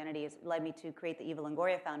journey of identity has led me to create the Eva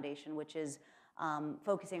Longoria Foundation, which is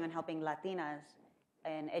focusing on helping Latinas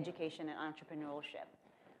in education and entrepreneurship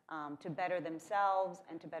to better themselves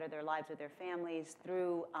and to better their lives with their families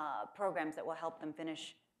through programs that will help them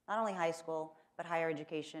finish not only high school, but higher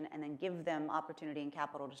education, and then give them opportunity and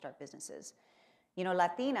capital to start businesses. You know,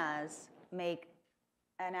 Latinas make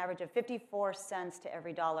an average of 54 cents to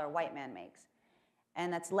every dollar a white man makes.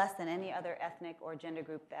 And that's less than any other ethnic or gender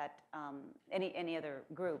group that, any other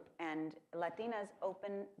group. And Latinas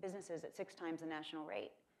open businesses at 6 times the national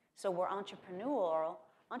rate. So we're entrepreneurial,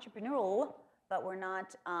 but we're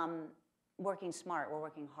not working smart, we're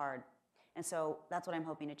working hard. And so that's what I'm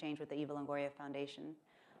hoping to change with the Eva Longoria Foundation.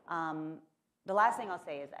 The last thing I'll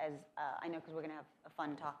say is, I know because we're gonna have a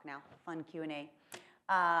fun talk now, a fun Q&A.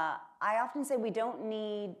 I often say we don't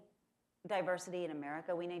need diversity in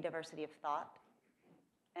America, we need diversity of thought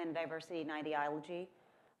and diversity in ideology.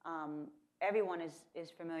 Everyone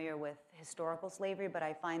is familiar with historical slavery, but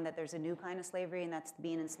I find that there's a new kind of slavery, and that's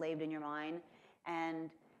being enslaved in your mind. And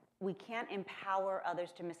we can't empower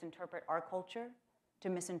others to misinterpret our culture, to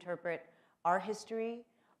misinterpret our history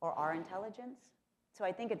or our intelligence. So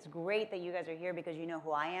I think it's great that you guys are here because you know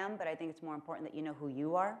who I am, but I think it's more important that you know who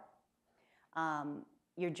you are.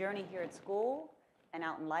 Your journey here at school and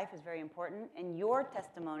out in life is very important, and your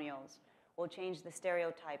testimonials will change the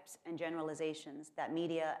stereotypes and generalizations that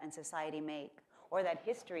media and society make, or that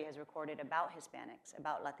history has recorded about Hispanics,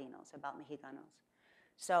 about Latinos, about Mexicanos.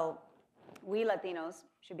 So we Latinos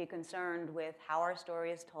should be concerned with how our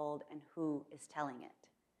story is told and who is telling it.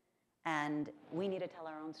 And we need to tell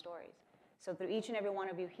our own stories. So through each and every one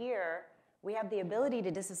of you here, we have the ability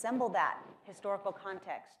to disassemble that historical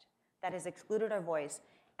context that has excluded our voice.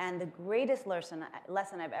 And the greatest lesson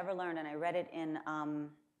I've ever learned, and I read it in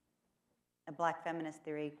a Black feminist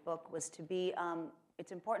theory book, was to be,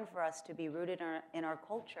 it's important for us to be rooted in our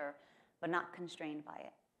culture, but not constrained by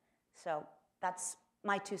it. So that's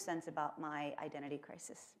my 2 cents about my identity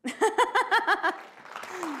crisis.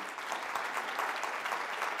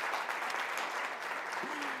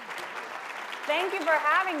 Thank you for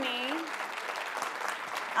having me.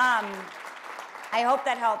 I hope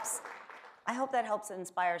that helps. I hope that helps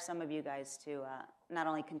inspire some of you guys to not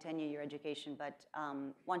only continue your education, but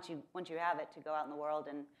once you have it, to go out in the world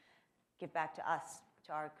and give back to us,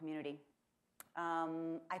 to our community.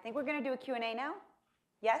 I think we're going to do a Q&A now.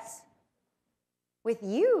 Yes? With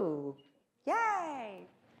you. Yay.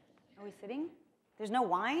 Are we sitting? There's no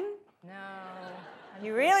wine? No.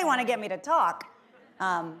 You really want to get me to talk.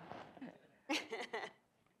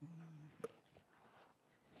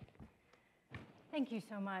 Thank you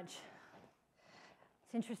so much.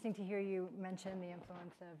 It's interesting to hear you mention the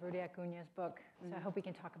influence of Rudy Acuña's book, so I hope we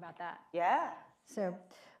can talk about that. Yeah. So,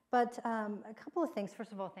 but a couple of things.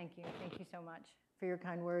 First of all, thank you. Thank you so much for your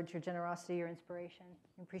kind words, your generosity, your inspiration.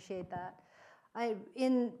 I appreciate that.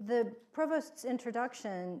 In the provost's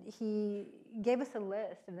introduction, he gave us a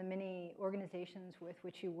list of the many organizations with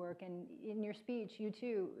which you work, and in your speech, you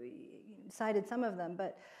too cited some of them,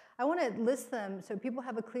 but I want to list them so people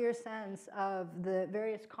have a clear sense of the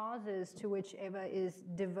various causes to which Eva is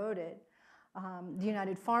devoted. The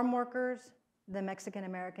United Farm Workers, the Mexican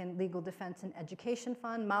American Legal Defense and Education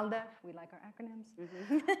Fund, MALDEF, we like our acronyms,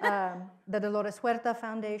 the Dolores Huerta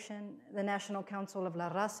Foundation, the National Council of La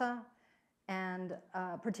Raza, and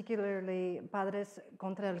particularly Padres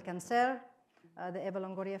contra el Cáncer, the Eva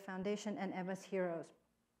Longoria Foundation, and Eva's Heroes.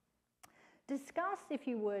 Discuss, if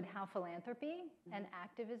you would, how philanthropy and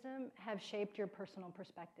activism have shaped your personal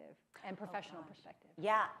perspective and professional perspective.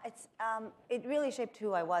 Yeah, it really shaped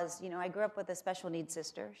who I was. You know, I grew up with a special needs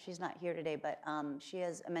sister. She's not here today, but she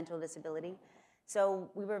has a mental disability. So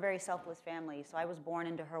we were a very selfless family. So I was born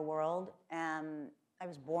into her world, and I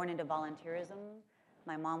was born into volunteerism.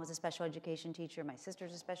 My mom was a special education teacher. My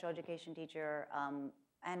sister's a special education teacher.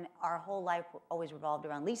 And our whole life always revolved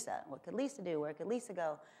around Lisa. What could Lisa do? Where could Lisa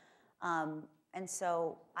go? And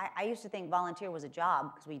so I used to think volunteer was a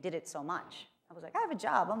job because we did it so much. I was like, I have a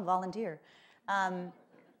job, I'm a volunteer. And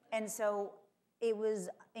so it was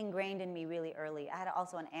ingrained in me really early. I had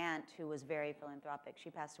also an aunt who was very philanthropic. She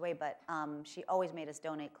passed away, but she always made us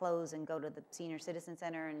donate clothes and go to the senior citizen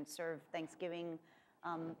center and serve Thanksgiving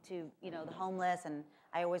to the homeless. And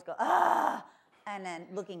I always go, ah! And then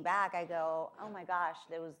looking back, I go, oh my gosh,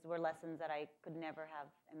 those were lessons that I could never have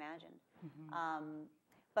imagined. Mm-hmm.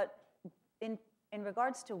 But in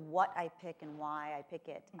regards to what I pick and why I pick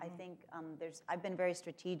it, I think I've been very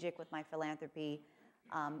strategic with my philanthropy,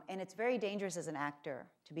 and it's very dangerous as an actor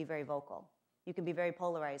to be very vocal. You can be very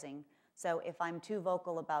polarizing. So if I'm too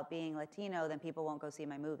vocal about being Latino, then people won't go see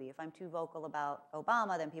my movie. If I'm too vocal about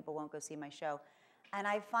Obama, then people won't go see my show. And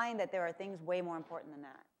I find that there are things way more important than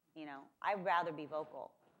that. You know, I'd rather be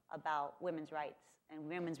vocal about women's rights and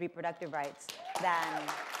women's reproductive rights than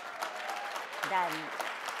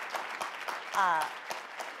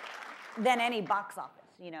any box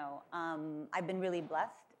office. You know, I've been really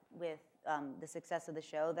blessed with the success of the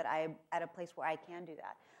show that I'm at a place where I can do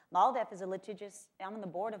that. MALDEF is I'm on the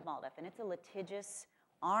board of MALDEF, and it's a litigious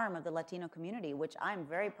arm of the Latino community, which I'm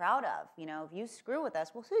very proud of. You know, if you screw with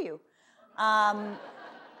us, we'll sue you.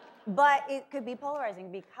 But it could be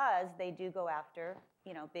polarizing because they do go after,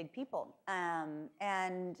 big people.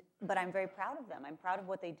 But I'm very proud of them. I'm proud of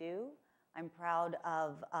what they do. I'm proud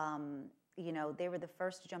of, they were the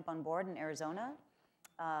first to jump on board in Arizona.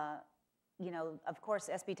 Of course,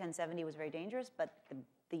 SB 1070 was very dangerous, but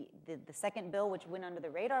the second bill, which went under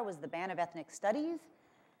the radar, was the ban of ethnic studies.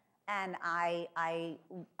 And I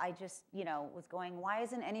just, was going, why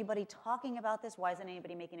isn't anybody talking about this? Why isn't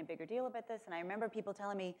anybody making a bigger deal about this? And I remember people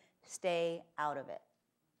telling me, stay out of it,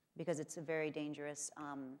 because it's a very dangerous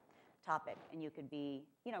topic, and you could be,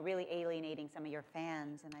 really alienating some of your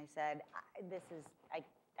fans. And I said,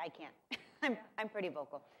 I can't. I'm pretty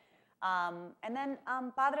vocal. And then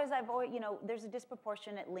Padres, I've always, there's a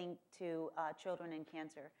disproportionate link to children and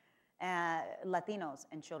cancer, Latinos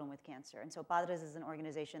and children with cancer. And so Padres is an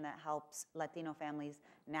organization that helps Latino families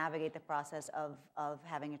navigate the process of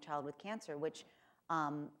having a child with cancer, which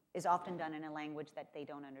is often done in a language that they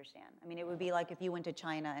don't understand. I mean, it would be like if you went to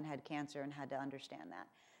China and had cancer and had to understand that.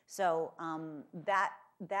 So that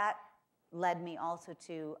led me also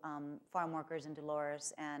to farm workers in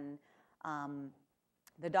Dolores and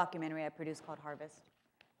the documentary I produced called Harvest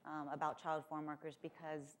about child farm workers,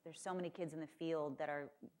 because there's so many kids in the field that are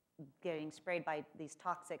getting sprayed by these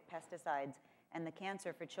toxic pesticides, and the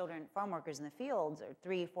cancer for children, farm workers in the fields, are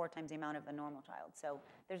 3-4 times the amount of a normal child. So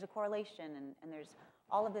there's a correlation, and there's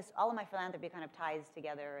all of this, all of my philanthropy kind of ties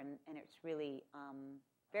together, and it's really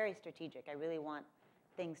very strategic. I really want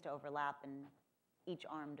things to overlap and each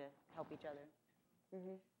arm to help each other.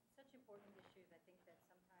 Mm-hmm. Such important issues, I think that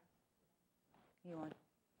sometimes... You want?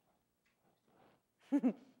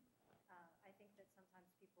 I think that sometimes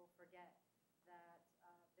people forget that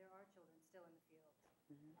there are children still in the fields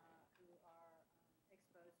who are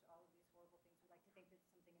exposed to all of these horrible things. We like to think that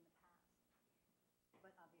it's something in the past,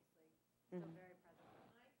 but obviously still very present.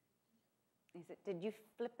 Is it? Did you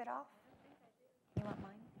flip it off? I don't think I did. You want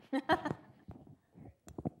mine?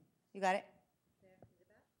 You got it? There, is it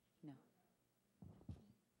back? No.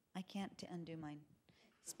 I can't undo mine.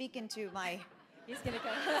 Speak into my... He's going to go.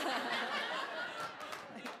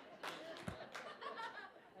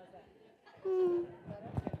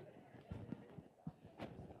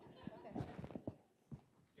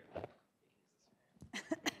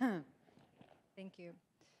 Thank you.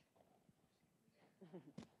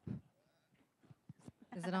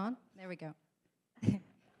 Is it on? There we go.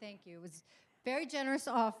 Thank you. It was a very generous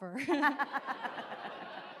offer.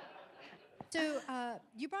 So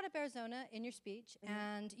you brought up Arizona in your speech,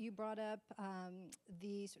 and you brought up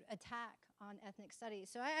the sort of attack on ethnic studies.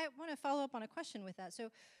 So I want to follow up on a question with that. So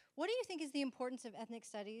what do you think is the importance of ethnic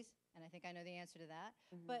studies? And I think I know the answer to that.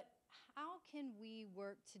 But how can we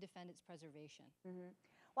work to defend its preservation?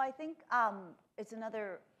 Well, I think it's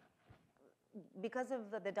another, because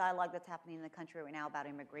of the dialogue that's happening in the country right now about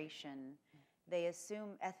immigration, they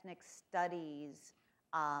assume ethnic studies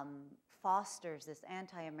fosters this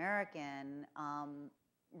anti-American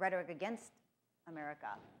rhetoric against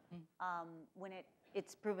America, when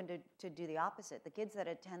it's proven to do the opposite. The kids that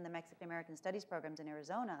attend the Mexican-American studies programs in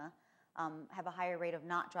Arizona have a higher rate of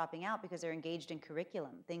not dropping out because they're engaged in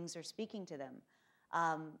curriculum. Things are speaking to them.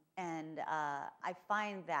 And I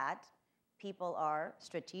find that people are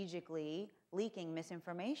strategically leaking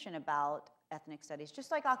misinformation about ethnic studies,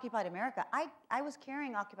 just like Occupied America. I was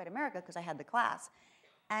carrying Occupied America because I had the class,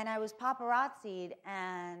 and I was paparazzi'd,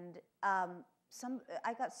 and I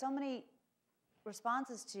got so many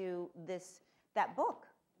responses to that book,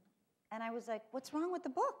 and I was like, "What's wrong with the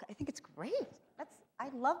book? I think it's great. I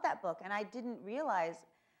love that book," and I didn't realize,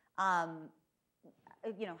 how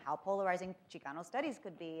polarizing Chicano studies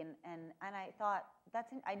could be, and I thought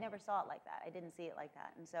I never saw it like that. I didn't see it like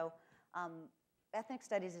that, and so ethnic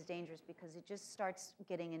studies is dangerous because it just starts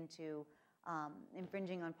getting into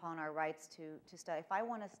infringing upon our rights to study. If I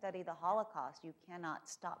want to study the Holocaust, you cannot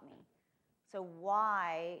stop me. So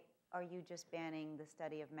why are you just banning the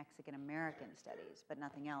study of Mexican American studies, but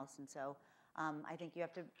nothing else? And so I think you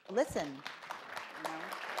have to listen,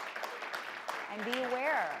 and be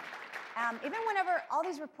aware. Even whenever all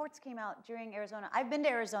these reports came out during Arizona, I've been to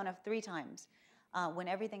Arizona 3 times. When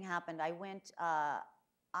everything happened, I went,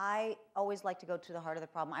 I always like to go to the heart of the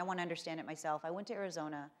problem. I want to understand it myself. I went to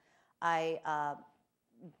Arizona. I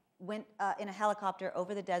went in a helicopter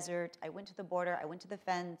over the desert. I went to the border. I went to the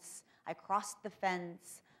fence. I crossed the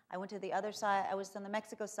fence. I went to the other side. I was on the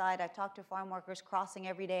Mexico side. I talked to farm workers crossing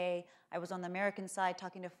every day. I was on the American side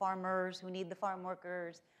talking to farmers who need the farm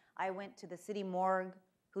workers. I went to the city morgue,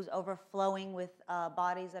 who's overflowing with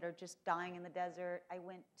bodies that are just dying in the desert. I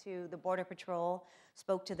went to the Border Patrol,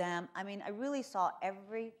 spoke to them. I mean, I really saw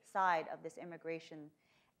every side of this immigration.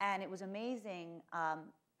 And it was amazing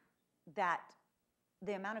that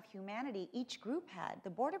the amount of humanity each group had. The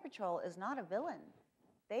Border Patrol is not a villain.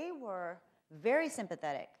 They were very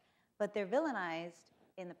sympathetic, but they're villainized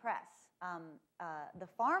in the press. The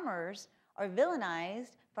farmers are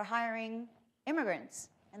villainized for hiring immigrants.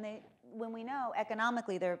 And when we know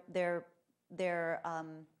economically their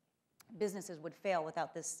businesses would fail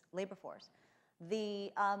without this labor force.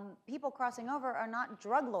 The people crossing over are not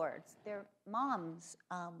drug lords. They're moms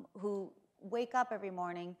who wake up every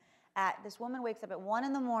morning This woman wakes up at 1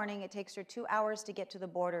 in the morning. It takes her 2 hours to get to the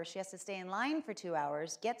border. She has to stay in line for 2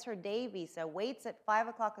 hours, gets her day visa, waits at 5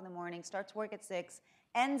 o'clock in the morning, starts work at 6,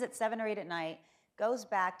 ends at 7 or 8 at night, goes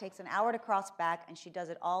back, takes an hour to cross back, and she does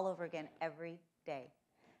it all over again every day.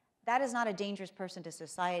 That is not a dangerous person to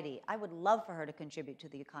society. I would love for her to contribute to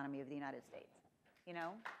the economy of the United States, you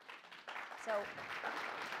know? So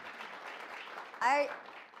I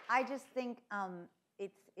just think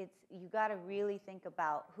you got to really think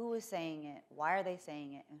about who is saying it, why are they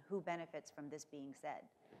saying it, and who benefits from this being said.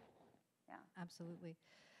 Yeah. Absolutely.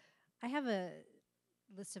 I have a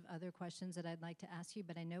list of other questions that I'd like to ask you,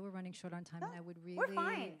 but I know we're running short on time, and I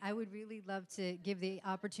would really love to give the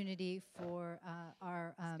opportunity for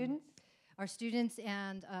our students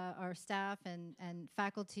and our staff and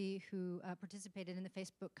faculty who participated in the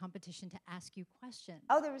Facebook competition to ask you questions.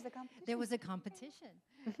 Oh, there was a competition? There was a competition.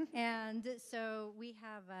 And so we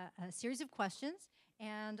have a series of questions,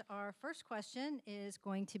 and our first question is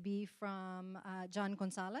going to be from John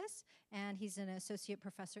Gonzalez, and he's an associate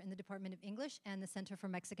professor in the Department of English and the Center for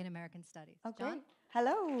Mexican American Studies. Oh, John? great.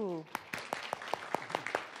 Hello.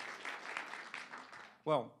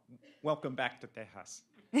 Well, welcome back to Texas.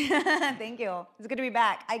 Thank you. It's good to be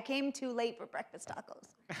back. I came too late for breakfast tacos.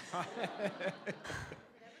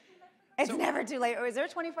 It's never too late. Or is there a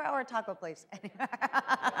 24-hour taco place?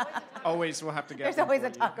 Always we'll have to get There's always a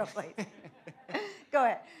taco place. Go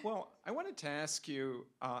ahead. Well, I wanted to ask you,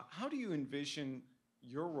 how do you envision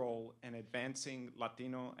your role in advancing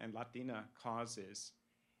Latino and Latina causes?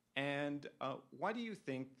 And why do you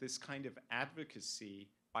think this kind of advocacy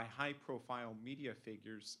by high-profile media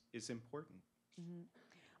figures is important?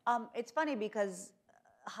 Mm-hmm. It's funny because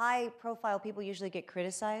high-profile people usually get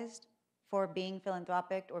criticized for being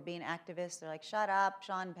philanthropic or being activists. They're like, shut up,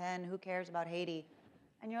 Sean Penn, who cares about Haiti?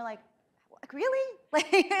 And you're like, really?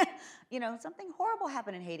 Like, you know, something horrible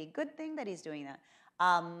happened in Haiti. Good thing that he's doing that.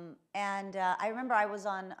 I remember I was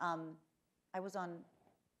on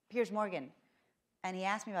Piers Morgan, and he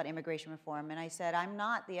asked me about immigration reform, and I said, I'm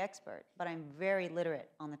not the expert, but I'm very literate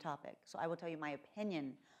on the topic, so I will tell you my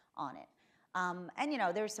opinion on it. And you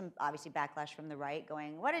know, there's some obviously backlash from the right,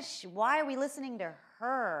 going, why are we listening to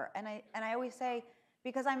her? And I always say,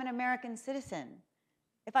 because I'm an American citizen.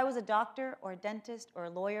 If I was a doctor or a dentist or a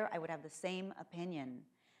lawyer, I would have the same opinion.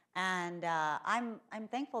 And I'm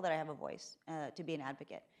thankful that I have a voice to be an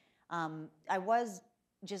advocate. I was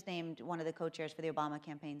just named one of the co-chairs for the Obama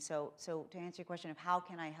campaign. So to answer your question of how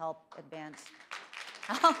can I help advance,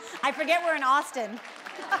 I forget we're in Austin.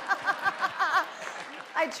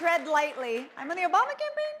 I tread lightly. I'm in the Obama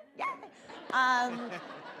campaign? Yeah.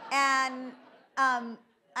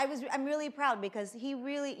 I'm really proud because he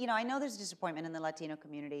really, you know, I know there's disappointment in the Latino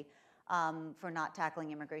community for not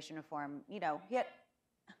tackling immigration reform. You know,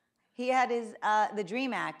 he had his, the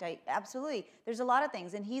DREAM Act, absolutely. There's a lot of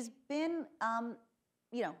things, and he's been,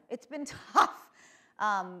 you know, it's been tough.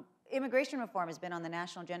 Immigration reform has been on the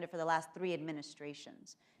national agenda for the last 3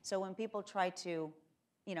 administrations. So when people try to,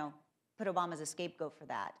 you know, put Obama as a scapegoat for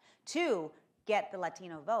that, to get the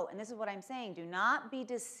Latino vote, and this is what I'm saying, do not be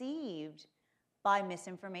deceived by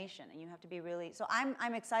misinformation, and you have to be really, so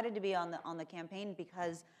I'm excited to be on the campaign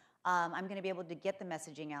because I'm going to be able to get the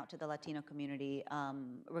messaging out to the Latino community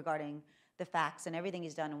regarding the facts and everything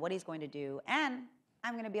he's done and what he's going to do, and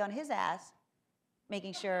I'm going to be on his ass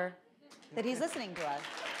making sure that he's listening to us,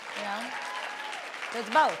 you know? So it's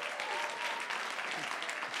both.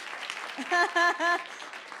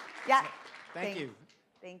 Yeah. Thank you.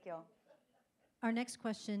 Thank you. Our next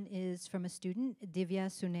question is from a student, Divya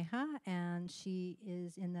Suneja, and she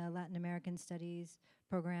is in the Latin American Studies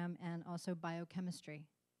program and also biochemistry.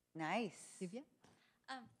 Nice. Divya?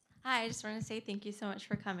 Hi, I just want to say thank you so much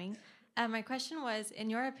for coming. My question was,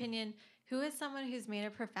 in your opinion, who is someone who's made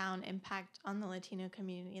a profound impact on the Latino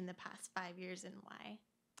community in the past 5 years and why?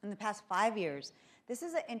 In the past 5 years. This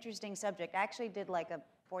is an interesting subject. I actually did like a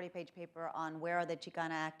 40-page paper on where are the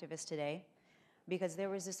Chicana activists today, because there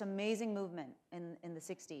was this amazing movement in the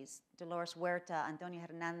 60s. Dolores Huerta, Antonia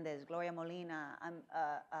Hernandez, Gloria Molina,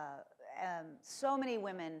 so many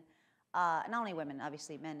women, not only women,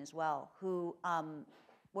 obviously men as well, who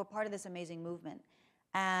were part of this amazing movement.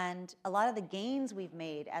 And a lot of the gains we've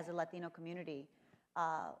made as a Latino community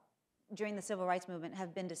during the civil rights movement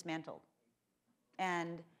have been dismantled.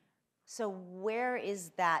 And so where is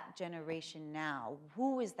that generation now?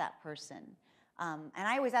 Who is that person? And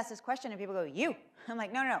I always ask this question and people go, you. I'm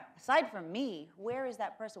like, no. Aside from me, where is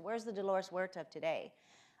that person? Where's the Dolores Huerta of today?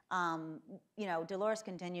 You know, Dolores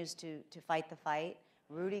continues to fight the fight.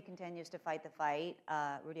 Rudy continues to fight the fight,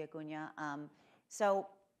 Rudy Acuna. So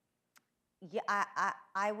yeah,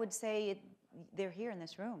 I would say they're here in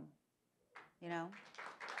this room. you know?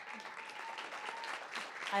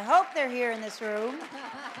 I hope they're here in this room.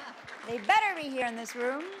 They better be here in this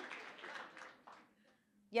room.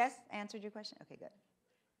 Yes, answered your question? Okay, good.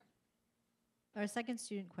 Our second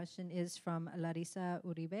student question is from Larissa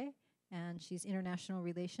Uribe, and she's International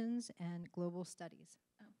Relations and Global Studies.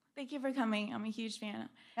 Thank you for coming. I'm a huge fan,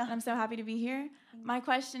 and I'm so happy to be here. My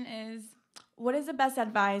question is, what is the best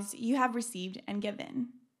advice you have received and given?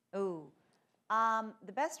 Ooh.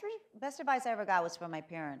 The best advice I ever got was from my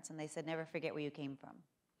parents, and they said, never forget where you came from.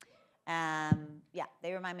 Yeah,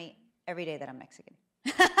 they remind me every day that I'm Mexican.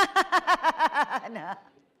 No,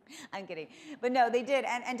 I'm kidding. But no, they did,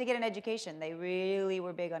 and to get an education. They really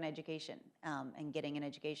were big on education and getting an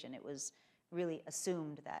education. It was really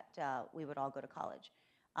assumed that we would all go to college.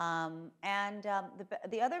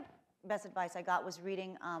 The other best advice I got was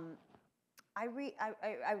reading. I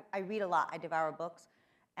read a lot. I devour books,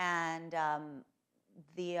 and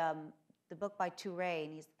the book by Touré,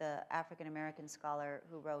 and he's the African American scholar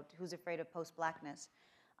who wrote "Who's Afraid of Post-Blackness."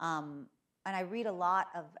 And I read a lot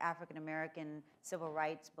of African American civil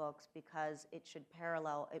rights books because it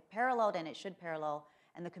paralleled and it should parallel,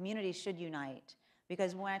 and the communities should unite.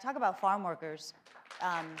 Because when I talk about farm workers,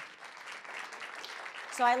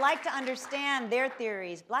 so I like to understand their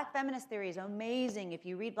theories. Black feminist theory is amazing. If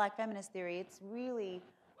you read Black feminist theory, it's really,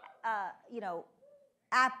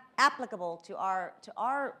 applicable to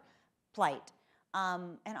our plight.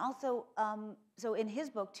 And also, so in his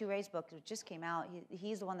book, Touré's book, which just came out,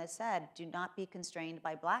 he's the one that said, do not be constrained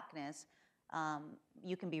by blackness.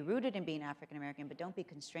 You can be rooted in being African American, but don't be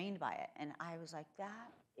constrained by it. And I was like,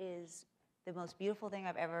 that is the most beautiful thing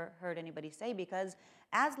I've ever heard anybody say, because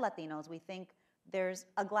as Latinos, we think there's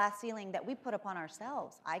a glass ceiling that we put upon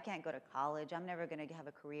ourselves. I can't go to college. I'm never going to have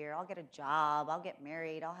a career. I'll get a job. I'll get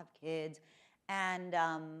married. I'll have kids. And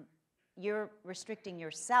you're restricting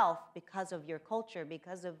yourself because of your culture,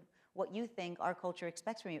 because of what you think our culture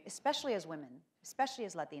expects from you, especially as women, especially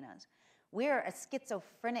as Latinas. We're a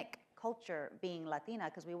schizophrenic culture being Latina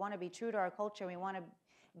because we want to be true to our culture. We want to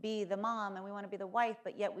be the mom and we want to be the wife,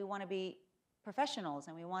 but yet we want to be professionals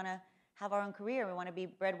and we want to have our own career. We want to be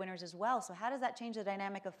breadwinners as well. So how does that change the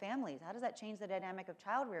dynamic of families? How does that change the dynamic of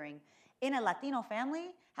child rearing in a Latino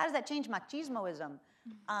family? How does that change machismoism?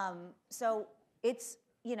 So it's,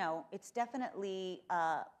 it's definitely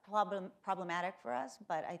problematic for us,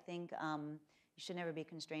 but I think you should never be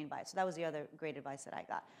constrained by it. So that was the other great advice that I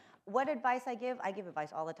got. What advice I give? I give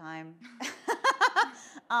advice all the time.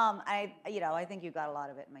 I think you got a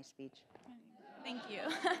lot of it in my speech. Thank you.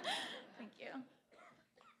 Thank you.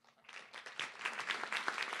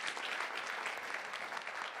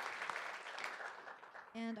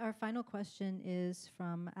 And our final question is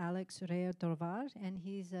from Alex Rea Torvar, and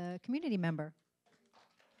he's a community member.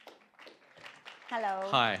 Hello.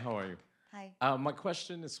 Hi, how are you? Hi. My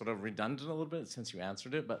question is sort of redundant a little bit since you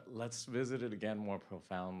answered it, but let's visit it again more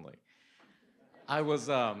profoundly. I was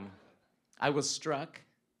struck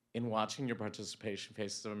in watching your participation,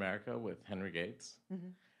 Faces of America, with Henry Gates,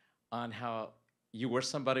 on how you were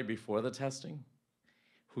somebody before the testing,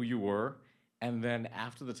 who you were, and then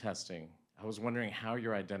after the testing, I was wondering how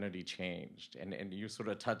your identity changed, and you sort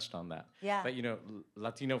of touched on that. Yeah. But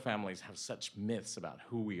Latino families have such myths about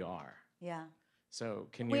who we are. Yeah. So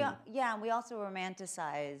can you? Yeah, and we also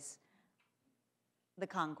romanticize the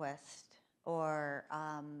conquest or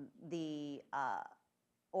the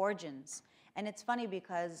origins. And it's funny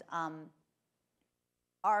because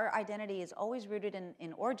our identity is always rooted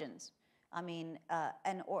in origins. I mean,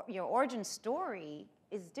 your origin story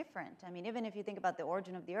is different. I mean, even if you think about the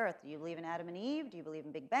origin of the earth, do you believe in Adam and Eve? Do you believe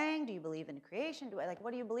in Big Bang? Do you believe in creation?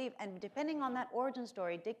 What do you believe? And depending on that origin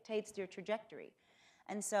story dictates your trajectory.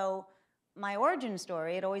 And so my origin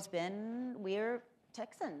story had always been, we're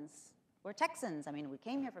Texans. We're Texans. I mean, we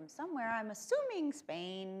came here from somewhere, I'm assuming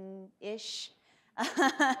Spain-ish.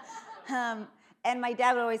 And my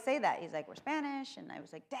dad would always say that. He's like, we're Spanish. And I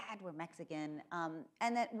was like, Dad, we're Mexican.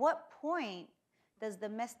 And at what point does the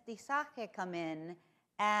mestizaje come in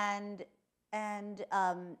and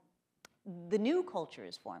the new culture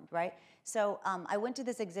is formed, right? So I went to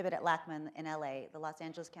this exhibit at LACMA in LA, the Los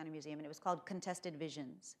Angeles County Museum, and it was called Contested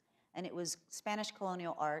Visions. And it was Spanish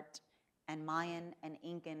colonial art and Mayan and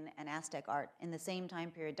Incan and Aztec art in the same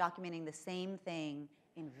time period, documenting the same thing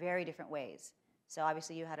in very different ways. So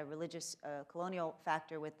obviously you had a religious colonial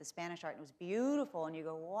factor with the Spanish art, and it was beautiful, and you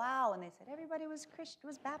go, wow, and they said everybody was Christian,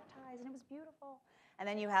 was baptized, and it was beautiful. And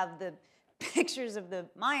then you have the pictures of the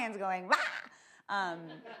Mayans going, rah!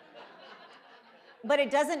 But it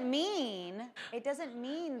doesn't mean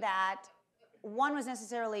that one was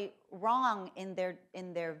necessarily wrong in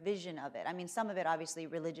their vision of it. I mean, some of it obviously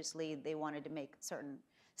religiously they wanted to make certain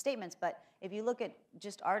statements, but if you look at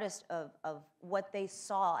just artists of what they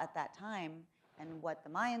saw at that time and what the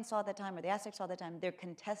Mayans saw at that time or the Aztecs saw at that time, they're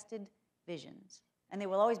contested visions, and they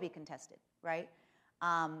will always be contested, right?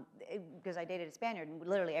 Because I dated a Spaniard, and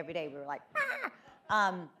literally every day we were like,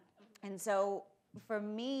 ah! And so for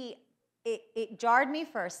me, it jarred me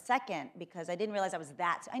for a second because I didn't realize I was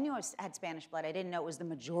that. I knew I had Spanish blood. I didn't know it was the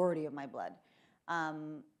majority of my blood.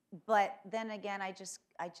 But then again, I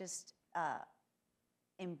just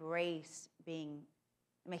embrace being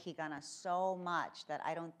Mexicana so much that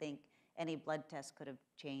I don't think any blood test could have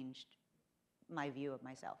changed my view of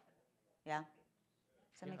myself. Yeah?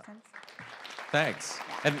 Does that make sense? Thanks.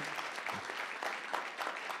 Yeah. And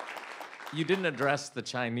you didn't address the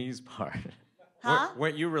Chinese part. Huh?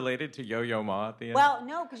 Weren't you related to Yo-Yo Ma at the end? Well,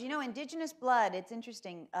 no, because indigenous blood, it's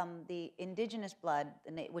interesting. The indigenous blood,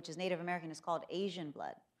 which is Native American, is called Asian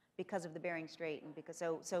blood because of the Bering Strait. And because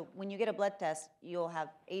so when you get a blood test, you'll have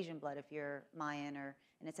Asian blood if you're Mayan,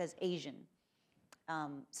 and it says Asian.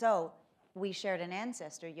 So we shared an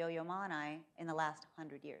ancestor, Yo-Yo Ma and I, in the last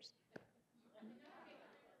 100 years.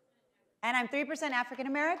 And I'm 3% African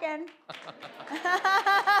American.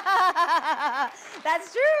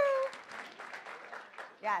 That's true.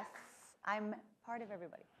 Yes, I'm part of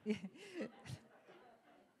everybody.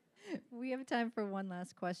 We have time for one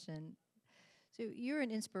last question. So you're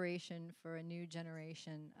an inspiration for a new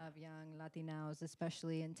generation of young Latinos,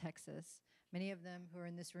 especially in Texas. Many of them who are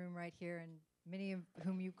in this room right here, and many of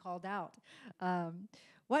whom you called out.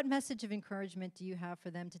 What message of encouragement do you have for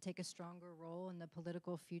them to take a stronger role in the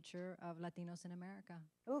political future of Latinos in America?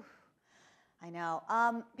 Oof, I know.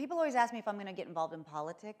 People always ask me if I'm going to get involved in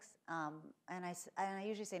politics, and I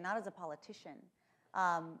usually say not as a politician.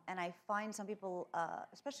 And I find some people,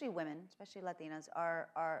 especially women, especially Latinas,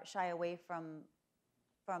 are shy away from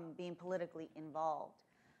being politically involved.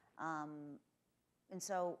 And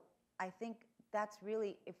so I think that's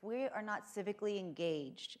really, if we are not civically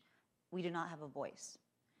engaged, we do not have a voice.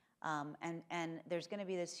 And there's going to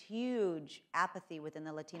be this huge apathy within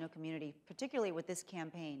the Latino community, particularly with this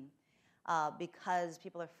campaign, because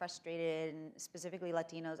people are frustrated, and specifically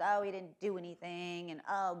Latinos, oh, we didn't do anything, and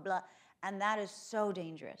oh, blah. And that is so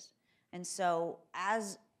dangerous. And so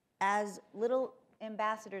as little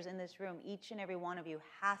ambassadors in this room, each and every one of you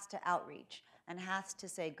has to outreach and has to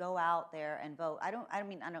say, go out there and vote. I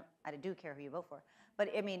do care who you vote for, but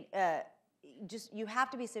I mean, just you have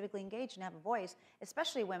to be civically engaged and have a voice,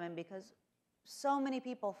 especially women, because so many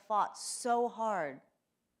people fought so hard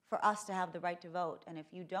for us to have the right to vote. And if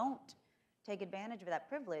you don't take advantage of that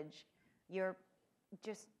privilege, you're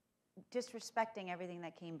just disrespecting everything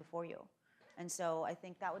that came before you. And so I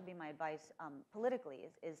think that would be my advice politically,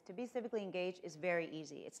 is to be civically engaged is very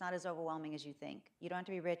easy. It's not as overwhelming as you think. You don't have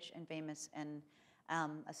to be rich and famous and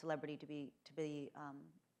a celebrity to be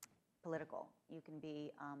political. You can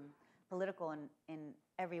be political in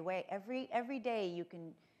every way. Every day you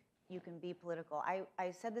can be political.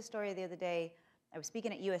 I said this story the other day. I was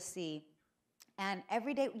speaking at USC, and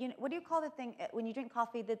every day, what do you call the thing when you drink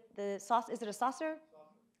coffee? The sauce, is it a saucer?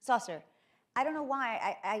 Saucer. I don't know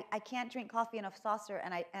why I can't drink coffee in a saucer,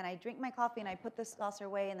 and I drink my coffee and I put the saucer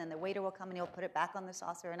away, and then the waiter will come and he'll put it back on the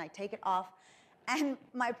saucer, and I take it off. And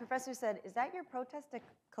my professor said, "Is that your protest to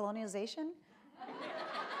colonialization?"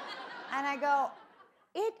 And I go,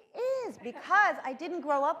 "It is, because I didn't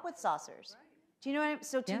grow up with saucers." Do you know what I mean?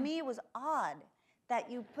 So to me, it was odd that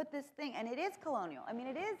you put this thing, and it is colonial. I mean,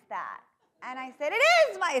 it is that. And I said,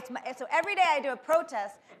 it's my, so every day I do a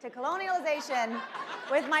protest to colonialization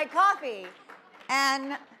with my coffee,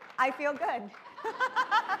 and I feel good.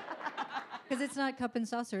 Because it's not cup and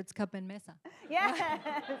saucer, it's cup and mesa. Yes,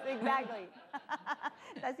 exactly.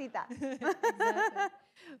 Tacita. Exactly.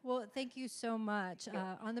 Well, thank you so much.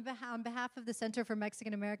 On behalf of the Center for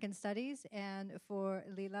Mexican American Studies and for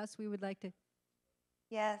Lilas, we would like to...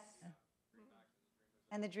 Yes.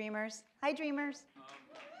 And the Dreamers. Hi, Dreamers.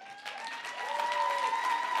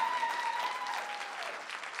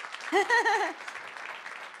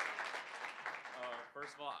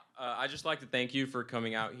 First of all, I'd just like to thank you for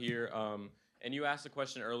coming out here. And you asked the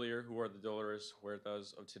question earlier, who are the Dolores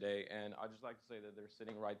Huertas of today? And I'd just like to say that they're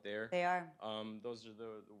sitting right there. They are. Those are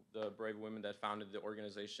the brave women that founded the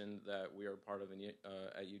organization that we are part of at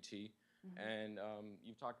UT. Mm-hmm. And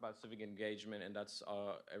you've talked about civic engagement, and that's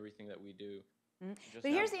everything that we do. Mm-hmm.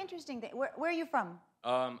 But here's the interesting thing. Where are you from?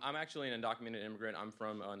 I'm actually an undocumented immigrant. I'm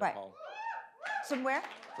from Nepal. Right. Somewhere?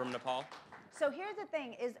 From Nepal. So here's the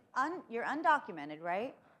thing, is you're undocumented,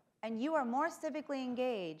 right? And you are more civically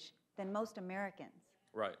engaged than most Americans.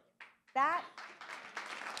 Right.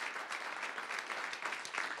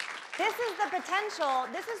 This is the potential.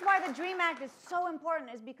 This is why the DREAM Act is so important,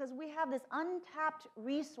 is because we have this untapped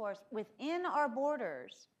resource within our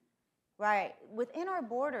borders, right? Within our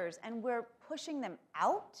borders, and we're pushing them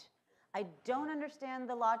out. I don't understand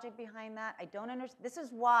the logic behind that. I don't understand. This is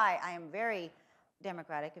why I am very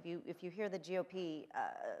democratic. If you hear the GOP,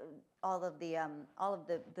 all of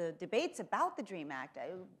the debates about the DREAM Act,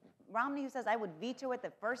 Romney, who says I would veto it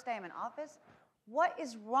the first day I'm in office. What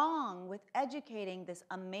is wrong with educating this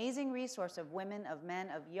amazing resource of women, of men,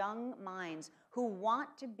 of young minds who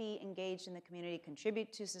want to be engaged in the community,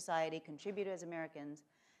 contribute to society, contribute as Americans,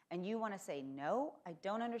 and you want to say, no, I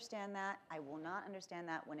don't understand that. I will not understand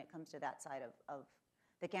that when it comes to that side of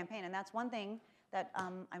the campaign. And that's one thing that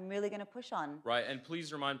I'm really going to push on. Right, and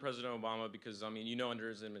please remind President Obama, because, I mean, you know under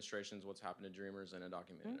his administrations what's happened to Dreamers and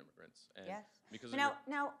undocumented immigrants. And yes. Because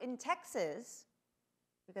now, in Texas,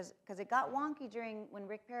 because it got wonky when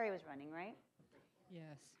Rick Perry was running, right?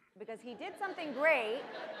 Yes. Because he did something great,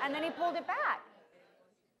 and then he pulled it back.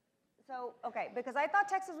 So, okay, because I thought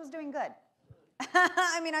Texas was doing good.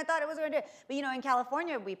 I mean, I thought it was going to do it. But, you know, in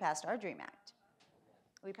California, we passed our DREAM Act.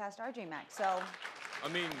 We passed our DREAM Act, so. I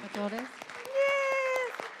mean. That's all it is?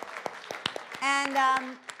 Yes.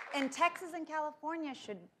 And Texas and California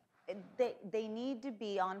they need to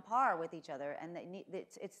be on par with each other, and they need,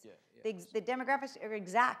 the demographics are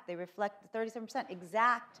exact. They reflect the 37%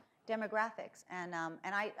 exact demographics, and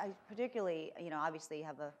I particularly, you know, obviously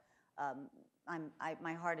have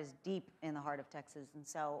my heart is deep in the heart of Texas, and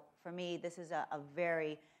so for me, this is a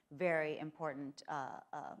very, very important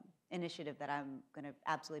initiative that I'm going to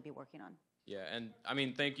absolutely be working on. Yeah, and I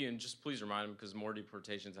mean, thank you, and just please remind him, because more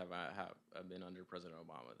deportations have been under President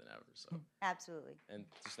Obama than ever. So absolutely. And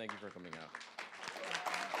just thank you for coming out.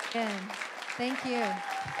 Again, thank you.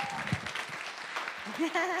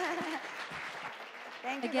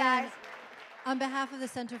 Thank you, Again, guys. On behalf of the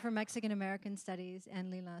Center for Mexican American Studies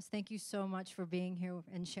and Lilas, thank you so much for being here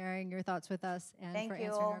and sharing your thoughts with us and for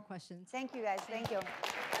answering our questions. Thank you, guys. Thank you.